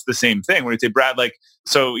think it's the same thing. When we say, Brad, like,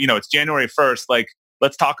 so, it's January 1st, like,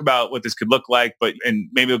 let's talk about what this could look like, and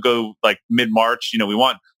maybe we'll go like mid-March.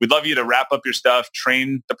 We'd love you to wrap up your stuff,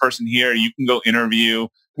 train the person here. You can go interview.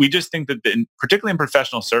 We just think that particularly in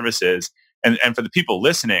professional services and for the people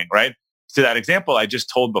listening, right? To that example I just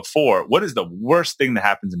told before, what is the worst thing that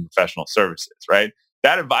happens in professional services, right?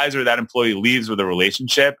 That advisor, that employee leaves with a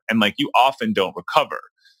relationship and like you often don't recover.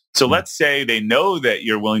 So let's say they know that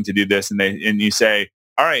you're willing to do this and you say,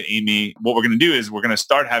 all right, Amy, what we're going to do is we're going to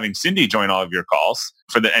start having Cindy join all of your calls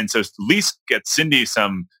and so at least get Cindy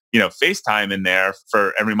some, FaceTime in there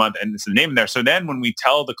for every month and it's the name in there. So then when we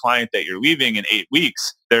tell the client that you're leaving in 8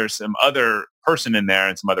 weeks, there's some other person in there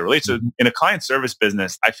and some other relations. So in a client service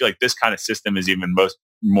business, I feel like this kind of system is even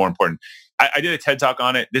more important. I did a TED Talk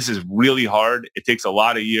on it. This is really hard. It takes a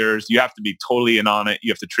lot of years. You have to be totally in on it.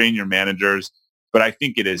 You have to train your managers. But I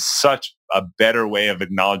think it is such a better way of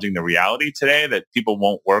acknowledging the reality today that people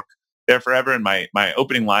won't work there forever. And my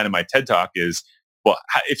opening line in my TED Talk is, well,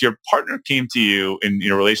 if your partner came to you in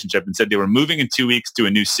your relationship and said they were moving in 2 weeks to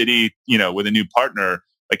a new city, with a new partner,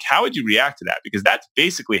 like, how would you react to that? Because that's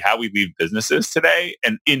basically how we leave businesses today.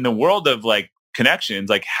 And in the world of like connections,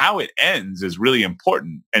 like how it ends is really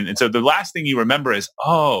important. And so the last thing you remember is,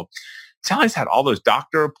 oh, Sally's had all those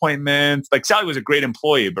doctor appointments. Like Sally was a great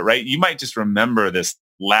employee, but right, you might just remember this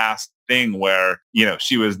last thing where,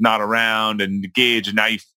 she was not around and engaged. And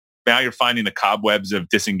now you're finding the cobwebs of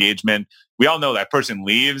disengagement. We all know that person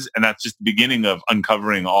leaves, and that's just the beginning of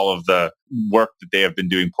uncovering all of the work that they have been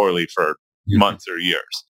doing poorly for months or years.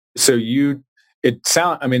 So the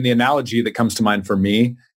analogy that comes to mind for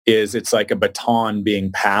me is it's like a baton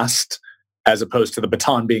being passed as opposed to the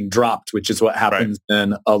baton being dropped, which is what happens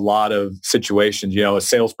in a lot of situations. A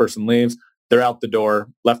salesperson leaves, they're out the door,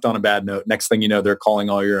 left on a bad note. Next thing you know, they're calling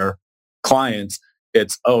all your clients.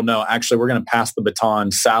 It's, oh no, actually we're going to pass the baton.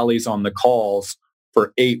 Sally's on the calls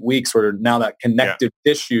for 8 weeks, where now that connective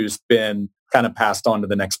tissue's been kind of passed on to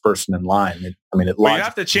the next person in line. You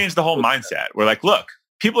have to change the whole mindset. We're like, look,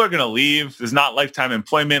 people are going to leave. There's not lifetime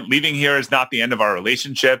employment. Leaving here is not the end of our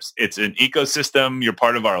relationships. It's an ecosystem. You're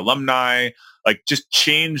part of our alumni. Like, just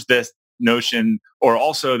change this notion. Or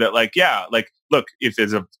also that look, if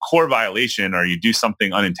there's a core violation or you do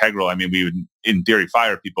something unintegral, we would in theory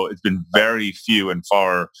fire people. It's been very few and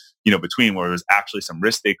far, between where there's actually some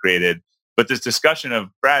risk they created. But this discussion of,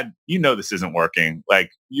 Brad, this isn't working.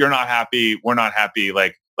 Like, you're not happy. We're not happy.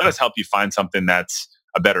 Like, let us help you find something that's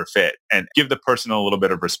a better fit and give the person a little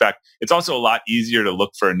bit of respect. It's also a lot easier to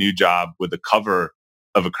look for a new job with the cover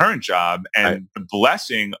of a current job and the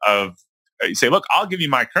blessing of, you say, look, I'll give you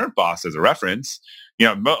my current boss as a reference.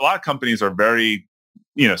 A lot of companies are very,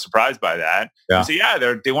 surprised by that. Yeah. So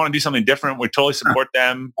they want to do something different. We totally support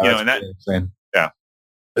them. And that. Insane. Yeah.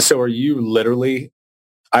 So are you literally,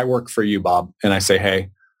 I work for you, Bob, and I say, hey,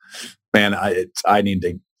 man,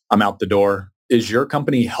 I'm out the door. Is your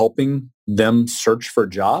company helping them search for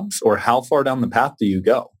jobs, or how far down the path do you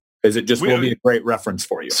go? Is it just will be a great reference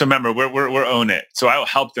for you? So remember, we're own it. So I will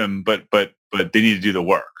help them, but they need to do the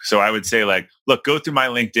work. So I would say, like, look, go through my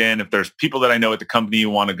LinkedIn. If there's people that I know at the company you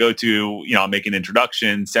want to go to, I'll make an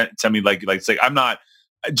introduction. Send me like I'm not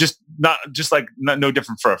no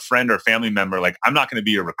different for a friend or family member. Like, I'm not going to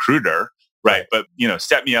be a recruiter. Right. But,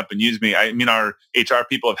 set me up and use me. Our HR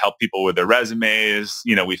people have helped people with their resumes.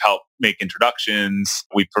 We've helped make introductions.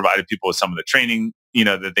 We've provided people with some of the training,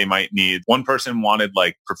 that they might need. One person wanted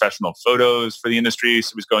like professional photos for the industry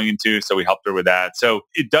she was going into. So we helped her with that. So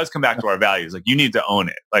it does come back to our values. Like, you need to own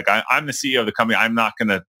it. Like, I'm the CEO of the company. I'm not going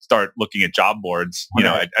to start looking at job boards.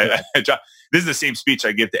 This is the same speech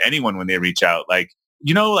I give to anyone when they reach out. Like,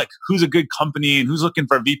 who's a good company and who's looking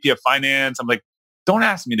for a VP of finance? I'm like, don't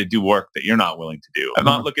ask me to do work that you're not willing to do. I'm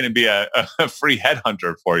not looking to be a free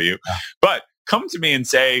headhunter for you, but come to me and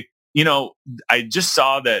say, I just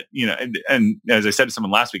saw that, and as I said to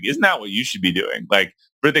someone last week, isn't that what you should be doing? Like,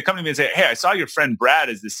 but they come to me and say, hey, I saw your friend Brad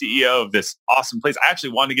is the CEO of this awesome place. I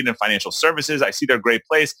actually want to get into financial services. I see they're a great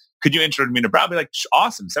place. Could you introduce me to Brad? I'll be like,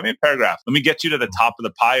 awesome. Send me a paragraph. Let me get you to the top of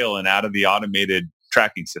the pile and out of the automated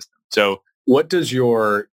tracking system. So what does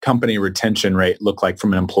your company retention rate look like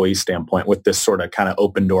from an employee standpoint with this sort of kind of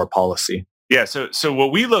open door policy? Yeah. So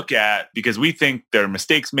what we look at, because we think there are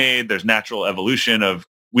mistakes made, there's natural evolution of,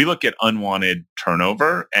 we look at unwanted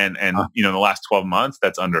turnover and in the last 12 months,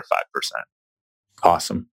 that's under 5%.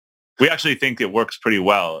 Awesome. We actually think it works pretty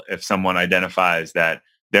well if someone identifies that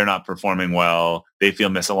they're not performing well, they feel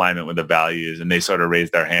misalignment with the values, and they sort of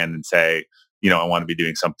raise their hand and say, I want to be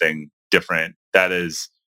doing something different. That is,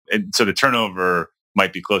 and so the turnover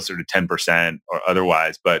might be closer to 10% or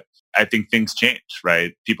otherwise, but I think things change,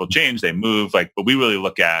 right? People change, they move, but we really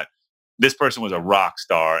look at, this person was a rock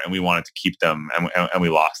star and we wanted to keep them and we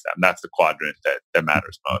lost them. That's the quadrant that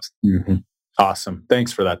matters most. Mm-hmm. Awesome.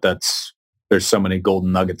 Thanks for that. There's so many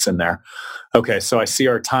golden nuggets in there. Okay. So I see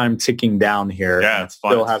our time ticking down here. Yeah, it's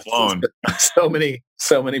fun. Still have flown. so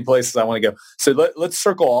many places I want to go. So let's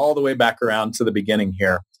circle all the way back around to the beginning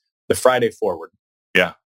here, the Friday forward.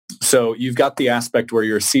 Yeah. So you've got the aspect where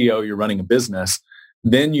you're a CEO, you're running a business.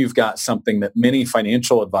 Then you've got something that many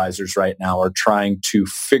financial advisors right now are trying to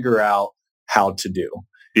figure out how to do.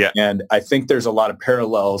 Yeah. And I think there's a lot of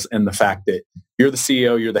parallels in the fact that you're the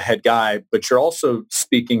CEO, you're the head guy, but you're also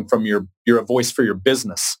speaking from you're a voice for your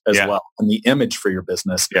business as well, and the image for your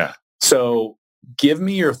business. Yeah. So give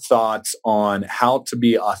me your thoughts on how to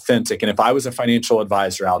be authentic. And if I was a financial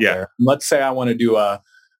advisor out there, let's say I want to do a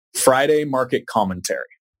Friday market commentary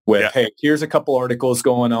with, hey, here's a couple articles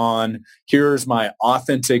going on. Here's my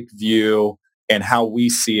authentic view and how we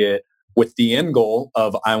see it. with the end goal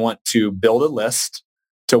of I want to build a list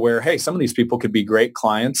to where, hey, some of these people could be great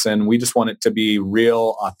clients and we just want it to be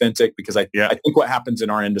real, authentic, because I think what happens in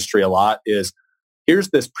our industry a lot is here's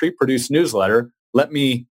this pre-produced newsletter. Let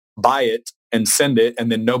me buy it and send it,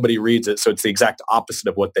 and then nobody reads it. So it's the exact opposite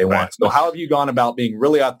of what they want. So how have you gone about being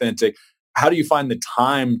really authentic? How do you find the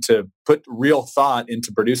time to put real thought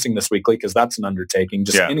into producing this weekly? Because that's an undertaking.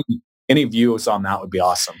 Just any views on that would be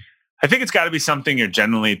awesome. I think it's got to be something you're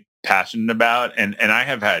genuinely passionate about. And I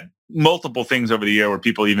have had multiple things over the year where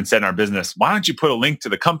people even said in our business, why don't you put a link to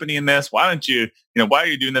the company in this? Why don't you, why are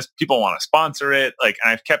you doing this? People want to sponsor it. And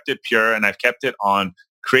I've kept it pure and I've kept it on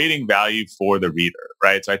creating value for the reader,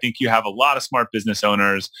 right? So I think you have a lot of smart business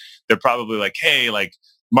owners. They're probably like, hey,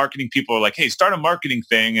 marketing people are like, hey, start a marketing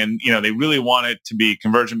thing. And, they really want it to be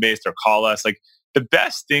conversion based or call us. The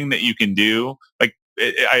best thing that you can do,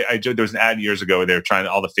 there was an ad years ago where they were trying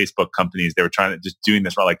all the Facebook companies, they were trying to just doing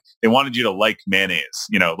this, they wanted you to like mayonnaise,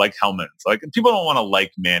 like Hellman's. People don't want to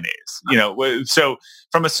like mayonnaise, So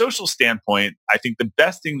from a social standpoint, I think the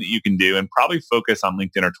best thing that you can do and probably focus on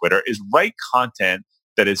LinkedIn or Twitter is write content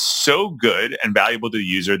that is so good and valuable to the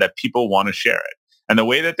user that people want to share it. And the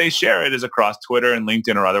way that they share it is across Twitter and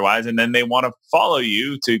LinkedIn or otherwise. And then they want to follow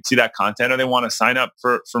you to see that content or they want to sign up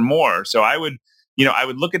for more. So I would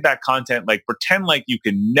look at that content, pretend like you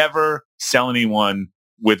can never sell anyone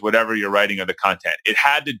with whatever you're writing or the content. It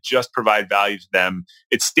had to just provide value to them.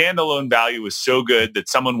 Its standalone value was so good that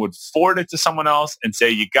someone would forward it to someone else and say,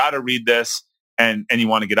 you got to read this and you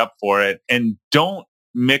want to get up for it. And don't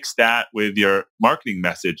mix that with your marketing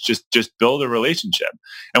message. Just build a relationship.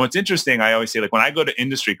 And what's interesting, I always say, when I go to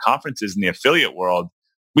industry conferences in the affiliate world,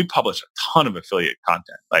 we publish a ton of affiliate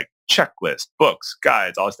content, like checklists, books,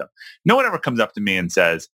 guides, all this stuff. No one ever comes up to me and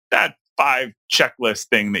says, that 5 checklist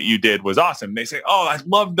thing that you did was awesome. They say, oh, I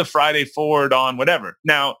love the Friday forward on whatever.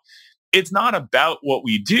 Now, it's not about what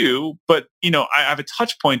we do, but, I have a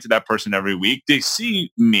touch point to that person every week. They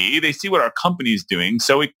see me, they see what our company's doing.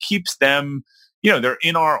 So it keeps them, they're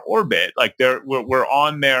in our orbit, we're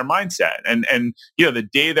on their mindset. And the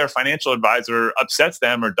day their financial advisor upsets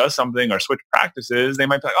them or does something or switch practices, they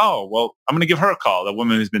might be like, oh, well, I'm going to give her a call, the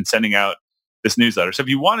woman who's been sending out this newsletter. So if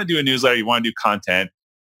you want to do a newsletter, you want to do content,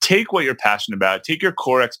 take what you're passionate about, take your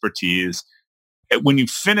core expertise. When you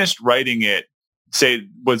finished writing it, say,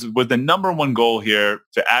 was the number one goal here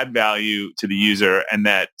to add value to the user and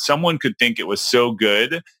that someone could think it was so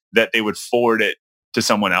good that they would forward it to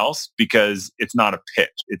someone else because it's not a pitch.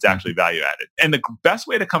 It's actually value added. And the best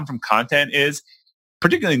way to come from content is,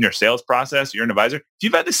 particularly in your sales process, you're an advisor, if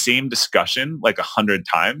you've had the same discussion 100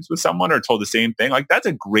 times with someone or told the same thing, that's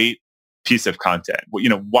a great piece of content.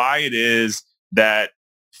 Why it is that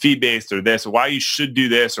fee-based or this, or why you should do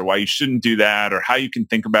this or why you shouldn't do that, or how you can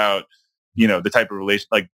think about, the type of relation,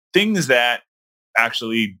 things that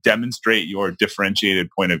actually demonstrate your differentiated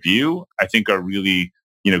point of view, I think are really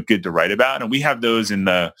good to write about. And we have those in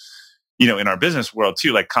the, in our business world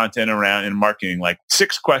too, content around in marketing,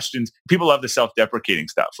 6 questions. People love the self-deprecating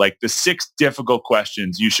stuff, the 6 difficult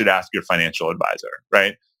questions you should ask your financial advisor,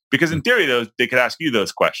 right? Because in theory, they could ask you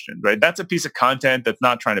those questions, right? That's a piece of content that's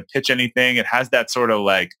not trying to pitch anything. It has that sort of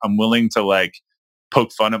I'm willing to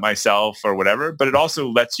poke fun at myself or whatever, but it also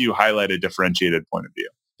lets you highlight a differentiated point of view.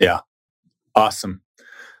 Yeah. Awesome.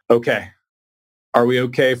 Okay. Are we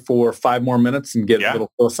okay for 5 more minutes and get a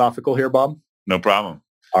little philosophical here, Bob? No problem.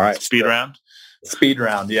 All right. Speed round? Speed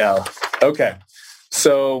round, yeah. Okay.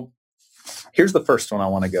 So here's the first one I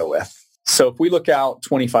want to go with. So if we look out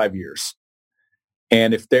 25 years,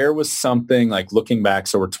 and if there was something looking back,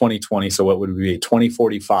 so we're 2020, so what would we be?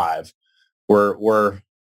 2045, we're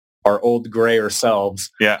our old grayer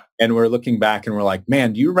selves. Yeah. And we're looking back and we're like,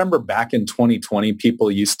 man, do you remember back in 2020,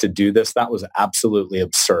 people used to do this? That was absolutely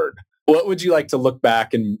absurd. What would you like to look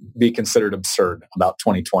back and be considered absurd about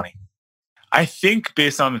 2020? I think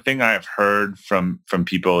based on the thing I've heard from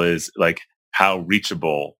people is how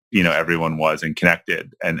reachable, everyone was and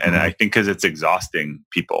connected. And I think because it's exhausting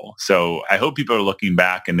people. So I hope people are looking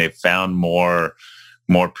back and they've found more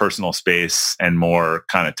personal space and more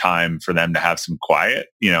kind of time for them to have some quiet.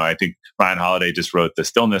 I think Ryan Holiday just wrote the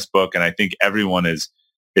Stillness book, and I think everyone is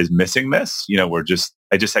missing this.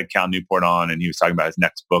 I just had Cal Newport on, and he was talking about his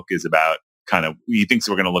next book is about he thinks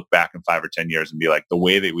we're going to look back in 5 or 10 years and be like, the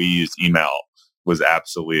way that we used email was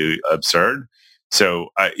absolutely absurd. So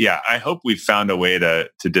I hope we've found a way to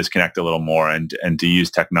disconnect a little more and to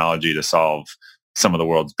use technology to solve some of the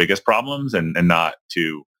world's biggest problems and not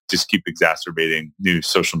to just keep exacerbating new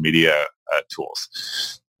social media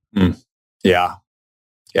tools. Yeah.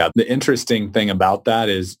 Yeah. The interesting thing about that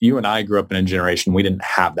is you and I grew up in a generation, we didn't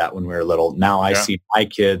have that when we were little. Now I see my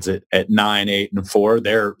kids at 9, 8, and 4,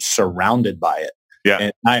 they're surrounded by it. Yeah.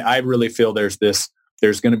 And I really feel there's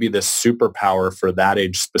going to be this superpower for that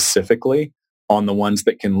age specifically on the ones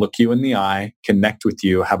that can look you in the eye, connect with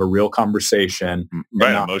you, have a real conversation.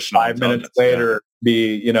 Right. Emotional 5 minutes later,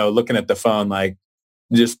 be, looking at the phone, like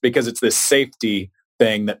just because it's this safety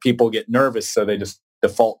thing that people get nervous. So they just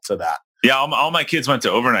default to that. Yeah, all my kids went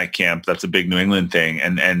to overnight camp. That's a big New England thing.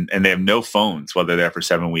 And they have no phones while they're there for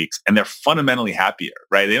 7 weeks. And they're fundamentally happier,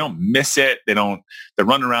 right? They don't miss it. They're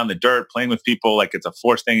running around the dirt, playing with people like it's a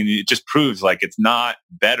forced thing. And it just proves like it's not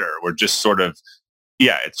better. We're just sort of,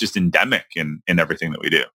 it's just endemic in everything that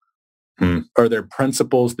we do. Are there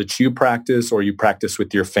principles that you practice or you practice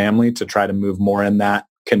with your family to try to move more in that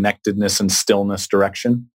connectedness and stillness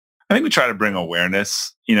direction? I think we try to bring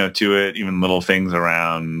awareness, to it, even little things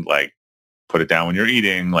around like, put it down when you're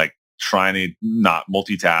eating, like trying to not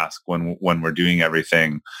multitask when we're doing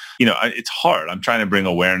everything. It's hard. I'm trying to bring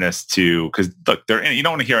awareness to, because look, you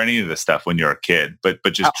don't want to hear any of this stuff when you're a kid, but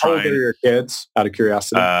just How old are your kids, out of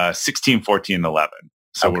curiosity? 16, 14, and 11.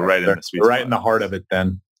 So okay. We're right in the sweet spot. Right in the heart of it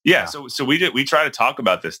then. Yeah. So we try to talk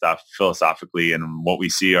about this stuff philosophically and what we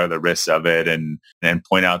see are the risks of it and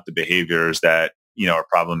point out the behaviors that, are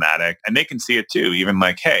problematic. And they can see it too. Even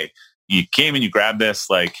like, hey, you came and you grabbed this,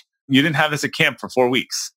 like, you didn't have this at camp for 4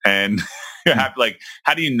 weeks. And you have like,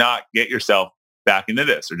 how do you not get yourself back into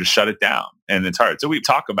this or just shut it down? And it's hard. So we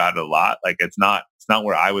talk about it a lot. Like it's not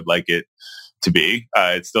where I would like it to be.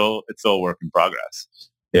 It's still a work in progress.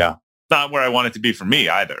 Yeah. It's not where I want it to be for me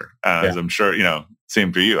either. As I'm sure,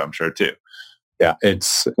 same for you, I'm sure too. Yeah.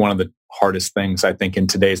 It's one of the hardest things I think in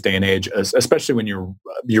today's day and age, especially when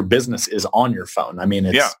your business is on your phone. I mean,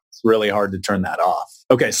 it's really hard to turn that off.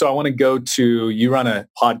 Okay. So I want to go to, you run a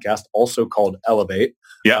podcast also called Elevate.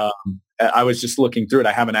 Yeah. I was just looking through it.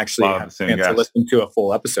 I haven't actually had a chance to listen to a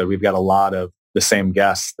full episode. We've got a lot of the same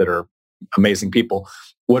guests that are amazing people.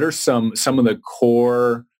 What are some of the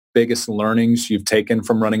core biggest learnings you've taken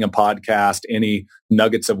from running a podcast? Any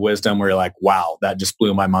nuggets of wisdom where you're like, wow, that just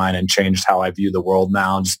blew my mind and changed how I view the world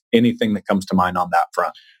now? Just anything that comes to mind on that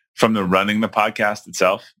front. From running the podcast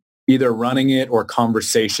itself? Either running it or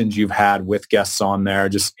conversations you've had with guests on there,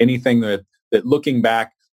 just anything that looking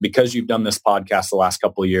back, because you've done this podcast the last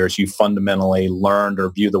couple of years, you fundamentally learned or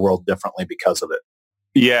view the world differently because of it.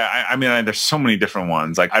 Yeah, I mean, there's so many different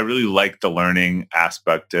ones. Like, I really like the learning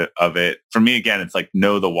aspect of it. For me, again, it's like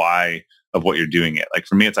know the why of what you're doing it. Like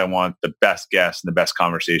for me, it's I want the best guests and the best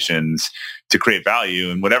conversations to create value,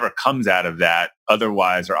 and whatever comes out of that,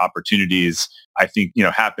 otherwise or opportunities, I think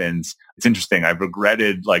happens. It's interesting. I've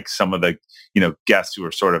regretted like some of the guests who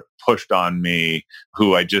were sort of pushed on me,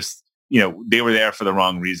 who I just they were there for the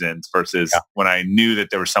wrong reasons versus when I knew that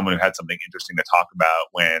there was someone who had something interesting to talk about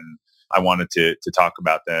when I wanted to talk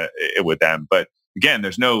about it with them. But again,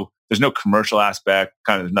 there's no commercial aspect,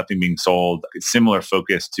 kind of there's nothing being sold. It's similar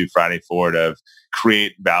focus to Friday Forward of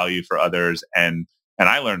create value for others. And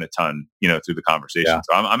I learned a ton, through the conversation. Yeah.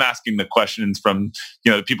 So I'm asking the questions from,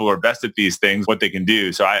 the people who are best at these things, what they can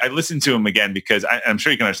do. So I listened to them again, because I'm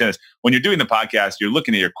sure you can understand this. When you're doing the podcast, you're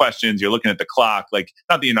looking at your questions, you're looking at the clock, like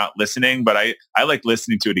not that you're not listening, but I like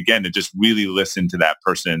listening to it again to just really listen to that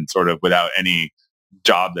person sort of without any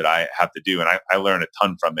job that I have to do. And I learn a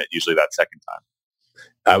ton from it, usually that second time.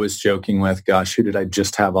 I was joking with, gosh, who did I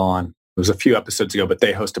just have on? It was a few episodes ago, but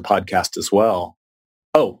they host a podcast as well.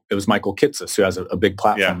 Oh, it was Michael Kitsis, who has a big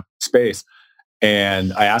platform in space.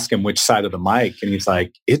 And I asked him which side of the mic. And he's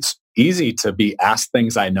like, it's easy to be asked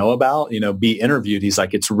things I know about, be interviewed. He's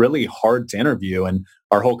like, it's really hard to interview. And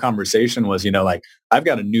our whole conversation was, like, I've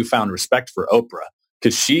got a newfound respect for Oprah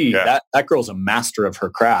because that girl's a master of her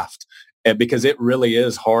craft. And because it really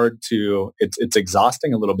is hard it's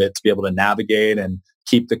exhausting a little bit to be able to navigate and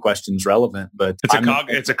keep the questions relevant. But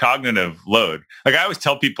it's a cognitive load. Like I always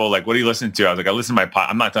tell people, like, what do you listen to? I was like, I listen to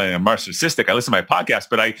I'm not telling you I'm narcissistic. I listen to my podcast,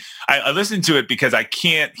 but I listen to it because I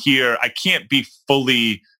can't be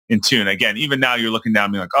fully in tune. Again, even now you're looking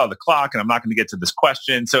down, being like, oh, the clock, and I'm not going to get to this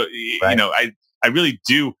question. So, I really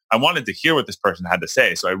do. I wanted to hear what this person had to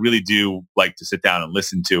say. So I really do like to sit down and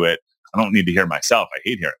listen to it. I don't need to hear myself. I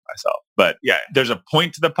hate hearing myself. But yeah, there's a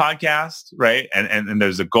point to the podcast, right? And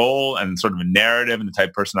there's a goal and sort of a narrative and the type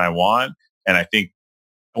of person I want. And I think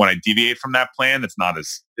when I deviate from that plan, it's not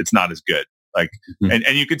as good. Like,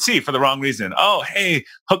 and you could see for the wrong reason, oh, hey,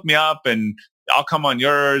 hook me up and I'll come on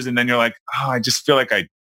yours. And then you're like, oh, I just feel like I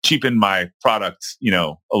cheapen my product,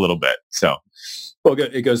 a little bit. So, well,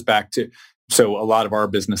 it goes back to, so a lot of our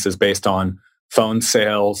business is based on phone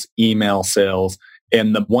sales, email sales.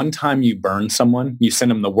 And the one time you burn someone, you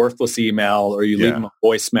send them the worthless email or you leave them a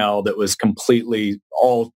voicemail that was completely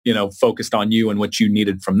all, focused on you and what you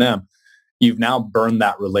needed from them. You've now burned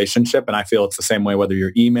that relationship. And I feel it's the same way, whether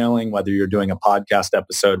you're emailing, whether you're doing a podcast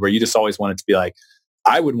episode where you just always want it to be like,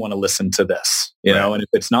 I would want to listen to this, and if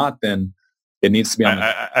it's not, then it needs to be on.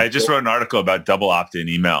 I just wrote an article about double opt-in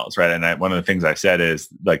emails, right? And one of the things I said is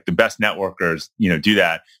like the best networkers, do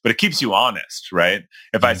that, but it keeps you honest, right?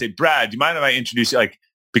 If I say, Brad, do you mind if I introduce you?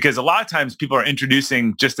 Because a lot of times people are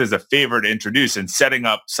introducing just as a favor to introduce and setting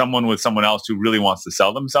up someone with someone else who really wants to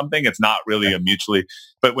sell them something. It's not really a mutually,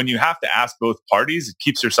 but when you have to ask both parties, it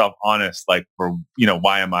keeps yourself honest. Like,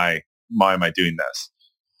 why am I doing this?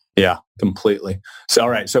 Yeah, completely. So, all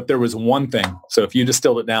right. So if there was one thing, so if you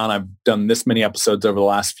distilled it down, I've done this many episodes over the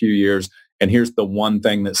last few years, and here's the one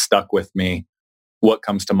thing that stuck with me. What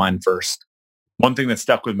comes to mind first? One thing that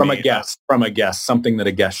stuck with from me. From a guest, something that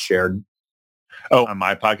a guest shared. Oh, on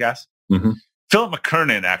my podcast? Mm-hmm. Philip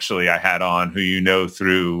McKernan, actually, I had on, who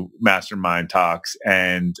through Mastermind Talks.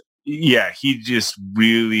 And he just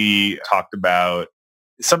really talked about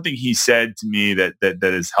something he said to me that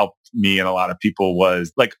has helped me and a lot of people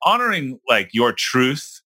was like honoring like your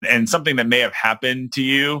truth and something that may have happened to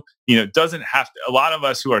you, doesn't have to, a lot of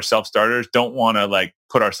us who are self-starters don't want to like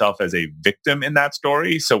put ourselves as a victim in that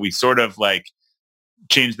story. So we sort of like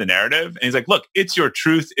change the narrative. And he's like, look, it's your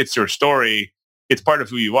truth. It's your story. It's part of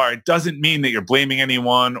who you are. It doesn't mean that you're blaming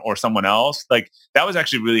anyone or someone else. Like that was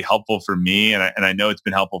actually really helpful for me. And I know it's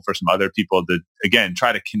been helpful for some other people to, again,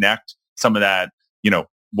 try to connect some of that,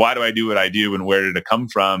 why do I do what I do and where did it come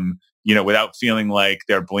from, without feeling like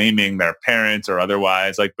they're blaming their parents or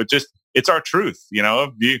otherwise, like, but just, it's our truth. You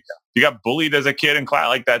got bullied as a kid in class,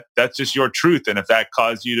 like that's just your truth. And if that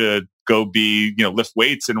caused you to go be, lift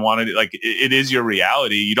weights and wanted it, like it is your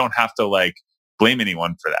reality. You don't have to like blame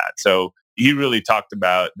anyone for that. So he really talked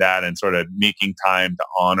about that and sort of making time to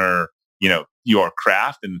honor, your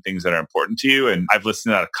craft and the things that are important to you. And I've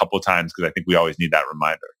listened to that a couple of times because I think we always need that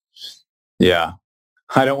reminder. Yeah.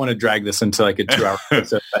 I don't want to drag this into like a 2-hour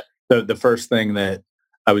episode, but the first thing that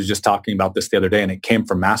I was just talking about this the other day, and it came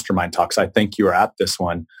from Mastermind Talks. I think you were at this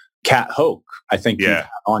one. Kat Hoke, I think you had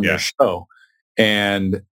on your show.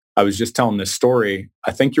 And I was just telling this story.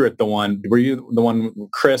 I think you're at the one. Were you the one,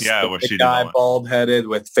 Chris? Yeah, the big guy, bald-headed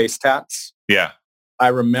with face tats? Yeah. I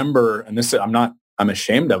remember, and I'm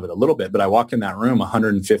ashamed of it a little bit, but I walked in that room,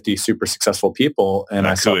 150 super successful people, and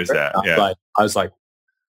I saw that. I was like,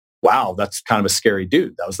 wow, that's kind of a scary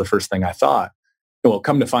dude. That was the first thing I thought. Well,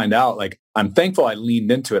 come to find out, like, I'm thankful I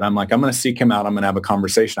leaned into it. I'm like, I'm going to seek him out. I'm going to have a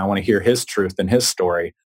conversation. I want to hear his truth and his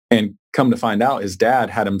story. And come to find out, his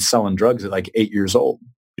dad had him selling drugs at like 8 years old.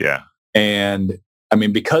 Yeah. And I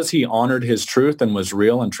mean, because he honored his truth and was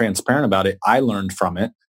real and transparent about it, I learned from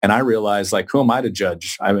it. And I realized, like, who am I to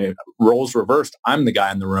judge? I mean, roles reversed. I'm the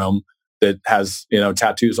guy in the room that has,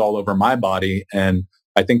 tattoos all over my body. And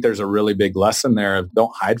I think there's a really big lesson there of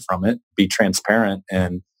don't hide from it, be transparent,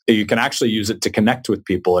 and you can actually use it to connect with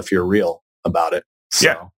people if you're real about it.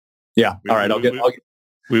 So, yeah. All right.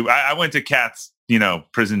 I went to Kat's,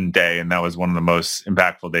 prison day, and that was one of the most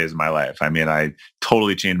impactful days of my life. I mean, I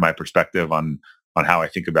totally changed my perspective on how I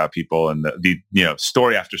think about people, and the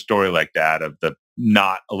story after story like that of the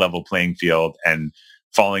not a level playing field and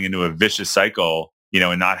falling into a vicious cycle,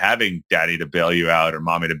 and not having daddy to bail you out or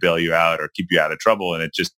mommy to bail you out or keep you out of trouble. And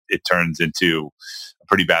it turns into a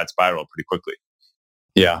pretty bad spiral pretty quickly.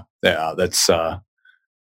 Yeah. Yeah. That's,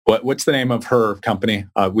 what's the name of her company?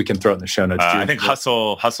 We can throw it in the show notes. I think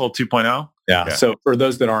Hustle 2.0. Yeah. So for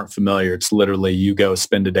those that aren't familiar, it's literally you go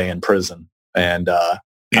spend a day in prison and,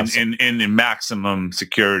 in maximum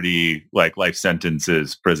security, like life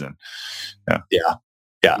sentences, prison. Yeah. Yeah.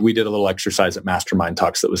 Yeah. We did a little exercise at Mastermind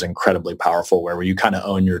Talks that was incredibly powerful where you kind of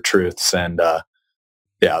own your truths. And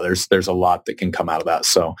there's a lot that can come out of that.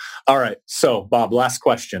 So, all right. So Bob, last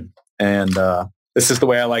question. And this is the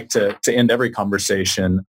way I like to end every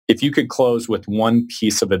conversation. If you could close with one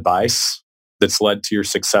piece of advice that's led to your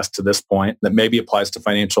success to this point that maybe applies to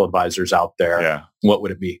financial advisors out there, what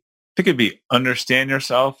would it be? I think it'd be understand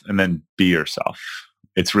yourself and then be yourself.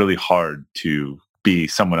 It's really hard to be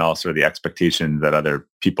someone else or the expectations that other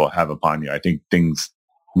people have upon you. I think things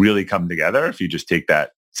really come together if you just take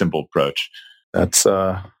that simple approach. That's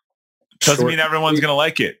doesn't mean everyone's going to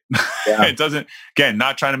like it. Yeah. It doesn't, again,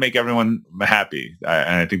 not trying to make everyone happy.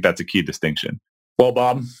 And I think that's a key distinction. Well,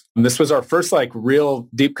 Bob, this was our first like real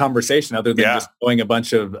deep conversation other than just knowing a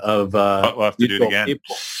bunch of we'll have to do it again.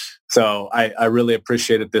 People. So I really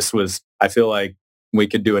appreciate it. I feel like we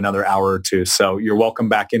could do another hour or two. So you're welcome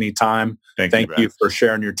back anytime. Thank you for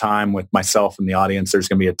sharing your time with myself and the audience. There's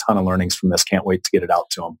going to be a ton of learnings from this. Can't wait to get it out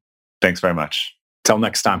to them. Thanks very much. Till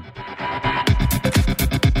next time.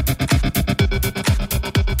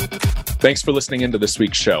 Thanks for listening into this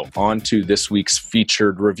week's show. On to this week's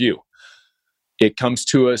featured review. It comes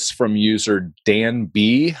to us from user Dan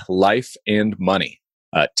B, Life and Money.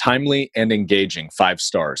 Timely and engaging, 5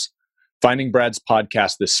 stars. Finding Brad's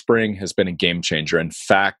podcast this spring has been a game changer. In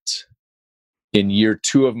fact, in year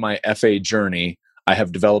 2 of my FA journey, I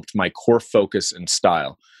have developed my core focus and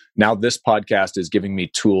style. Now this podcast is giving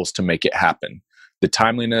me tools to make it happen. The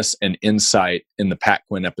timeliness and insight in the Pat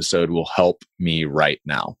Quinn episode will help me right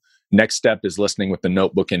now. Next step is listening with the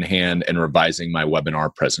notebook in hand and revising my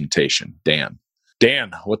webinar presentation.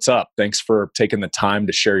 Dan, what's up? Thanks for taking the time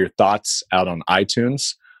to share your thoughts out on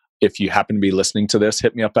iTunes. If you happen to be listening to this,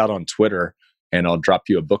 hit me up out on Twitter and I'll drop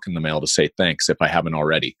you a book in the mail to say thanks if I haven't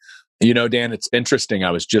already. You know, Dan, it's interesting.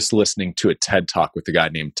 I was just listening to a TED Talk with a guy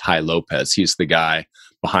named Ty Lopez. He's the guy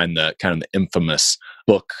behind the kind of the infamous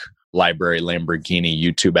book library Lamborghini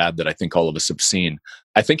YouTube ad that I think all of us have seen.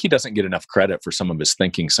 I think he doesn't get enough credit for some of his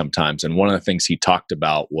thinking sometimes. And one of the things he talked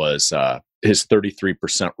about was his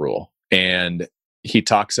 33% rule. And he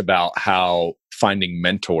talks about how finding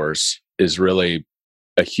mentors is really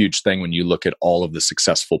a huge thing when you look at all of the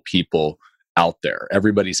successful people out there.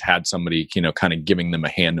 Everybody's had somebody, kind of giving them a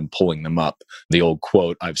hand and pulling them up. The old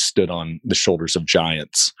quote, I've stood on the shoulders of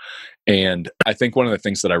giants. And I think one of the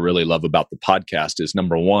things that I really love about the podcast is,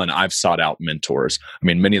 number one, I've sought out mentors. I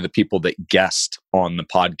mean, many of the people that guest on the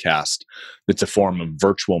podcast, it's a form of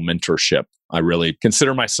virtual mentorship. I really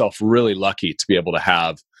consider myself really lucky to be able to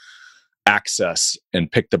have access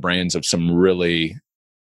and pick the brains of some really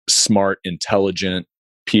smart, intelligent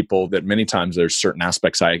people that many times there's certain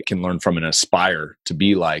aspects I can learn from and aspire to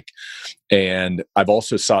be like. And I've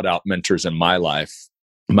also sought out mentors in my life.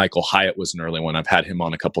 Michael Hyatt was an early one. I've had him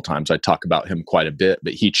on a couple times. I talk about him quite a bit,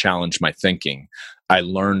 but he challenged my thinking. I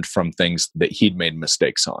learned from things that he'd made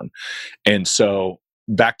mistakes on. And so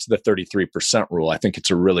back to the 33% rule, I think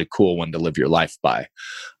it's a really cool one to live your life by.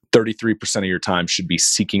 33% of your time should be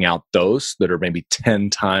seeking out those that are maybe 10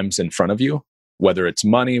 times in front of you, whether it's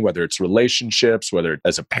money, whether it's relationships, whether it's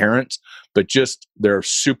as a parent, but just there are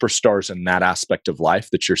superstars in that aspect of life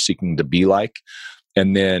that you're seeking to be like.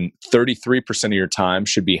 And then 33% of your time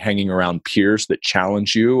should be hanging around peers that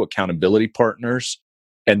challenge you, accountability partners.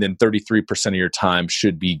 And then 33% of your time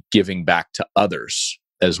should be giving back to others.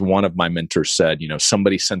 As one of my mentors said,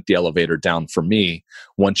 somebody sent the elevator down for me.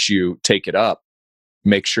 Once you take it up,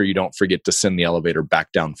 make sure you don't forget to send the elevator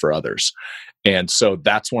back down for others. And so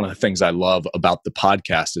that's one of the things I love about the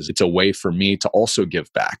podcast is it's a way for me to also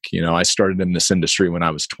give back. I started in this industry when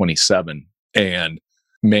I was 27 and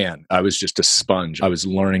man, I was just a sponge. I was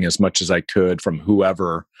learning as much as I could from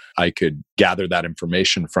whoever I could gather that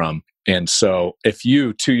information from. And so if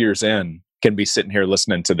you 2 years in can be sitting here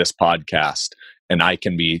listening to this podcast and I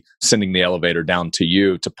can be sending the elevator down to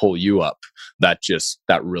you to pull you up, that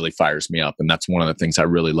really fires me up. And that's one of the things I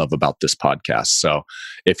really love about this podcast. So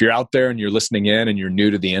if you're out there and you're listening in and you're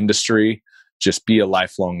new to the industry, just be a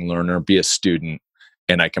lifelong learner, be a student.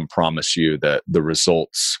 And I can promise you that the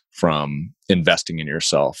results from investing in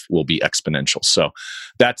yourself will be exponential. So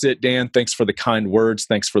that's it, Dan. Thanks for the kind words.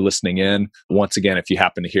 Thanks for listening in. Once again, if you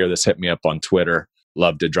happen to hear this, hit me up on Twitter.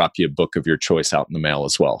 Love to drop you a book of your choice out in the mail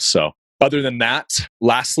as well. So other than that,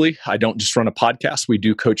 lastly, I don't just run a podcast. We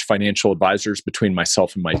do coach financial advisors between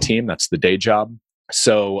myself and my team. That's the day job.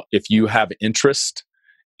 So if you have interest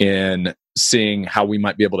in seeing how we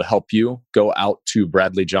might be able to help you, go out to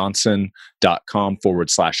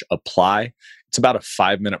bradleyjohnson.com/apply. It's about a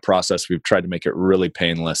 5-minute process. We've tried to make it really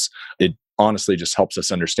painless. It honestly just helps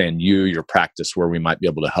us understand you, your practice, where we might be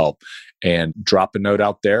able to help. And drop a note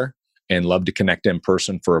out there and love to connect in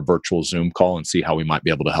person for a virtual Zoom call and see how we might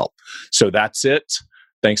be able to help. So that's it.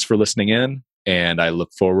 Thanks for listening in. And I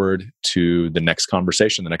look forward to the next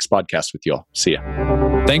conversation, the next podcast with you all. See ya.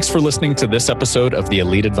 Thanks for listening to this episode of the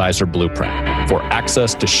Elite Advisor Blueprint. For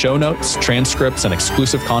access to show notes, transcripts, and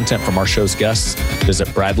exclusive content from our show's guests, visit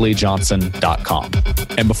bradleyjohnson.com.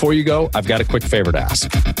 And before you go, I've got a quick favor to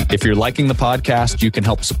ask. If you're liking the podcast, you can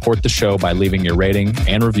help support the show by leaving your rating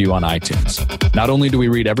and review on iTunes. Not only do we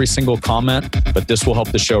read every single comment, but this will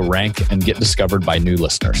help the show rank and get discovered by new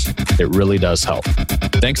listeners. It really does help.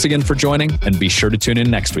 Thanks again for joining, and be sure to tune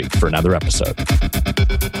in next week for another episode.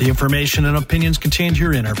 The information and opinions contained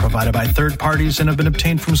herein are provided by third parties and have been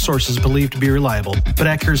obtained from sources believed to be reliable, but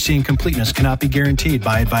accuracy and completeness cannot be guaranteed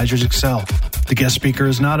by Advisors Excel. The guest speaker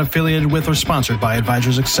is not affiliated with or sponsored by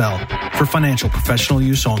Advisors Excel, for financial professional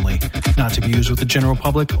use only, not to be used with the general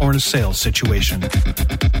public or in a sales situation.